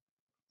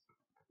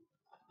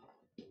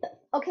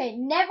 Okay,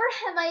 never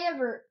have I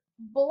ever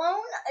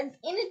blown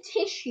in a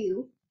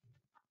tissue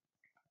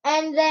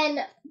and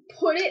then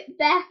put it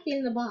back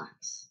in the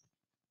box.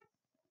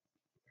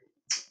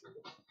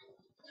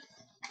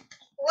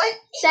 What?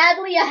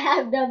 Sadly, I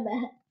have done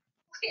that.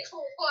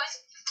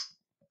 What?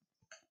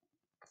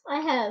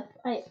 I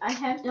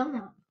have done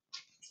that.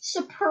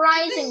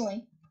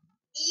 Surprisingly.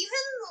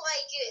 Even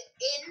like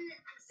in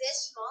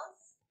this month?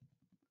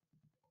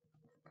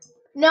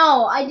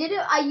 No, I did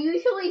it. I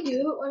usually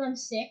do it when I'm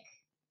sick.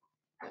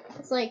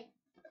 It's like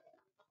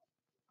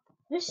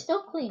there's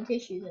still clean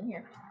tissues in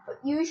here. But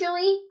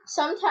usually,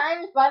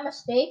 sometimes by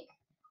mistake,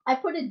 I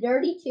put a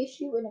dirty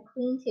tissue in a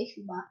clean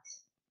tissue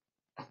box.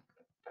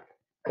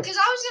 Because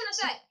I was gonna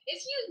say,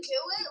 if you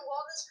do it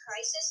while this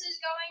crisis is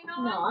going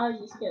on. No, I was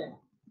just kidding.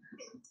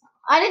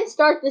 I didn't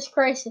start this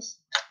crisis.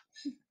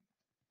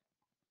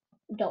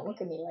 Don't look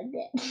at me like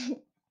that.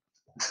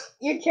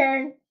 Your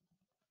turn.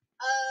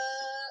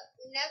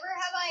 Never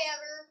have I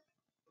ever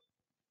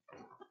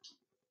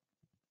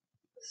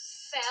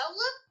fell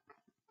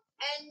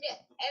and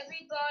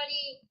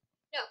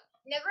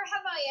never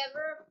have I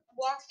ever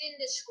walked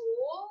into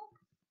school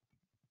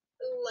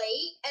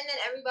late and then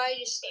everybody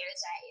just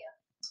stares at you.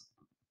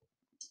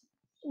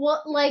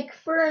 What, like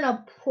for an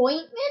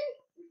appointment?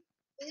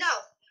 No,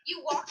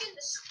 you walk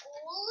into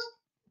school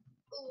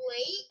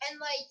late and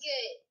like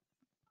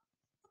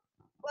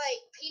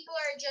people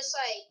are just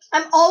like.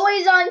 I'm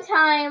always on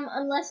time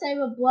unless I have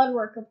a blood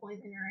work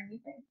appointment or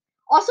anything.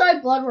 Also, I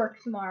have blood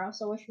work tomorrow,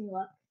 so wish me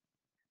luck.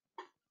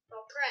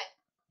 Well, pray.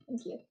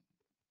 Thank you.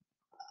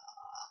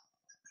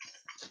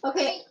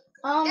 Okay.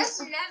 That's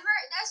never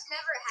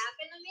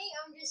happened to me.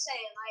 I'm just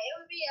saying, like it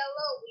would be a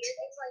little weird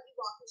if like you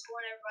walk in school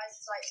and everybody's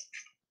just like.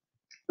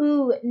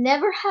 Ooh,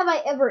 never have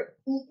I ever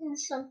eaten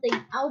something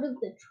out of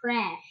the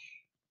trash.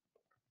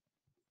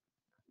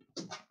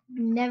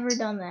 Never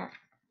done that.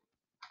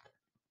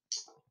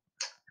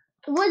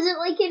 Was it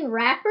like in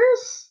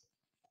wrappers?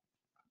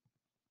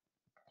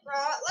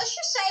 Let's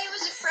just say it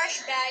was a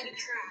fresh bag of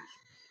trash.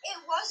 It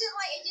wasn't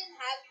like it didn't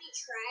have any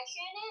trash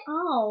in it.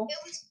 Oh.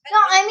 It was No,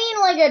 I mean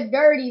like a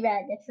dirty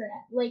bag of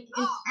trash. Like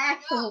an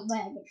actual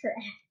bag of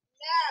trash.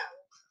 No.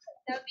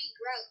 That'd be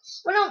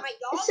gross. Well, no, My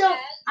dog so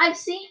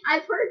has.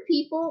 I've heard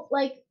people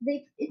like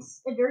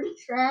it's a dirty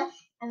trash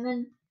and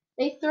then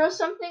they throw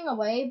something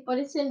away, but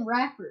it's in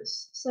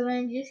wrappers, so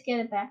then you just get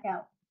it back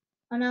out.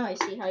 Oh, now I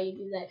see how you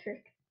do that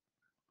trick.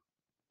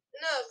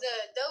 No,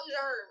 those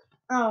aren't.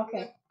 Oh,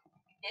 okay.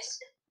 It's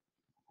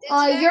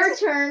Your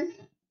turn.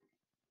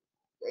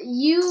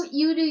 You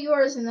do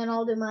yours and then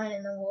I'll do mine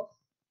and then we'll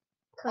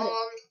cut it.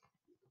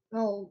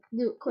 I'll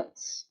do it quick.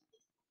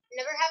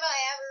 Never have I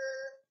ever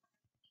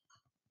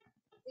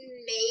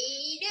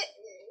made it.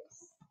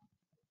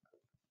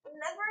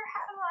 Never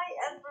have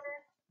I ever.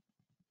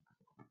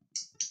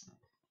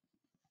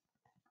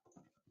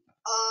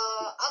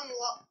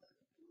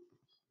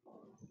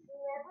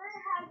 Never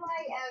have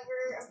I ever.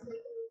 I'm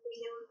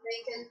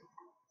thinking.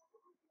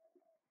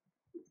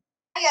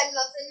 I got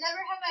nothing.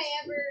 Never have I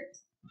ever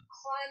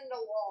climbed a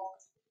wall.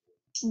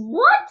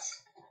 What?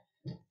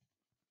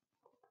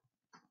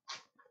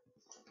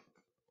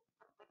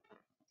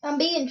 I'm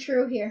being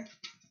true here.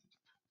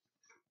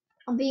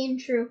 I'm being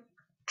true.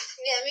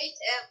 Yeah, me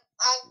too.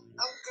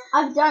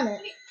 I've done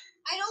it.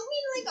 I don't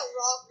mean like a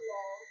rock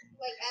wall,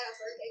 like at a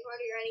birthday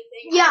party or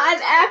anything. Yeah,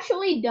 I've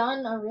actually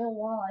done a real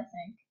wall, I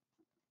think.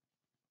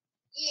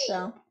 Yeah.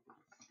 So,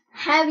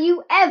 have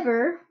you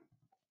ever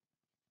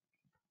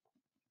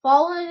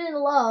fallen in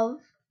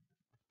love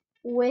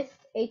with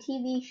a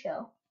TV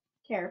show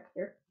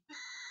character?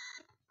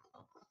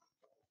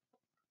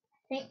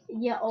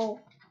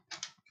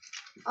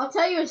 I'll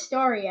tell you a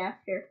story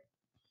after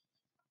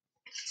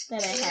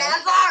that I have.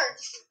 Never.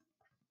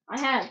 I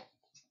have.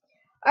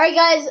 Alright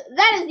guys,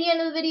 that is the end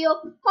of the video.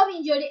 Hope you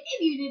enjoyed it.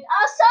 If you did,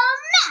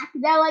 smack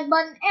that like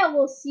button, and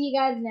we'll see you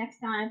guys next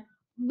time.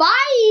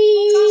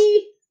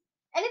 Bye!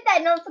 And hit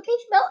that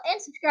notification bell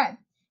and subscribe.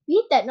 If you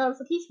hit that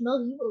notification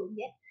bell, you will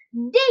get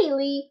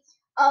daily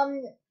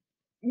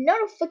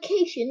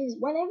notifications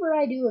whenever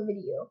I do a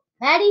video.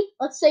 Maddie,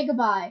 let's say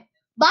goodbye.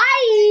 Bye!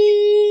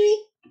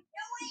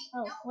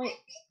 Oh, wait.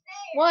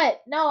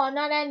 What? No, I'm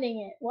not ending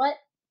it. What?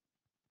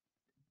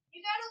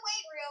 You gotta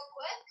wait real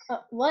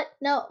quick. What?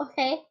 No,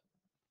 okay.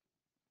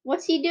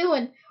 What's he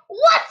doing?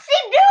 What's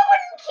he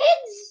doing,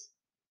 kids?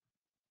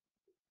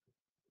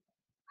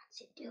 What's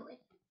he doing?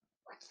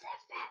 What's that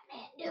fat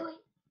man doing?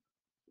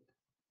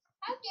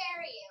 How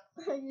dare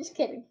you? I'm just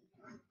kidding.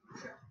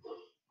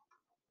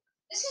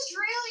 This is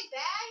really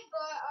bad,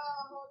 but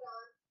hold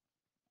on.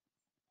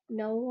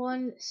 No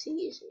one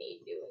sees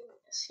me doing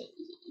this.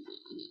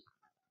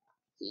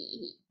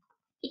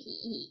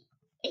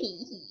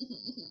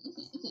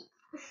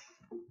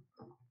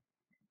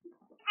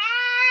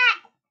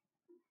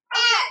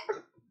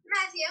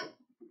 Matthew,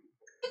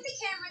 put the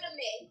camera to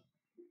me.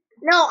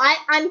 No,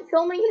 I'm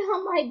filming it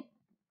on my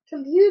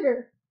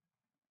computer.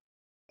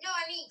 No,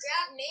 I mean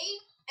grab me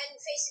and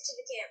face it to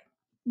the camera.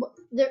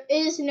 There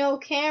is no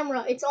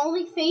camera. It's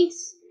only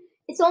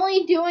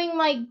doing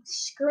my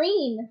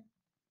screen.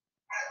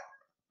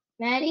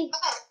 Maddie,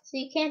 so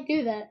you can't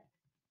do that.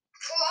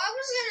 Well, I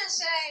was gonna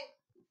say,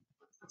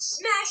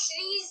 smash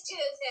these two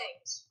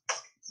things.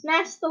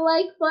 Smash the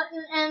like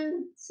button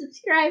and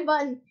subscribe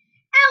button.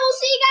 And we'll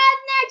see you guys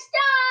next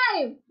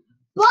time.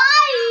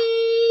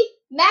 Bye!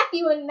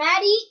 Matthew and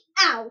Maddie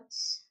out.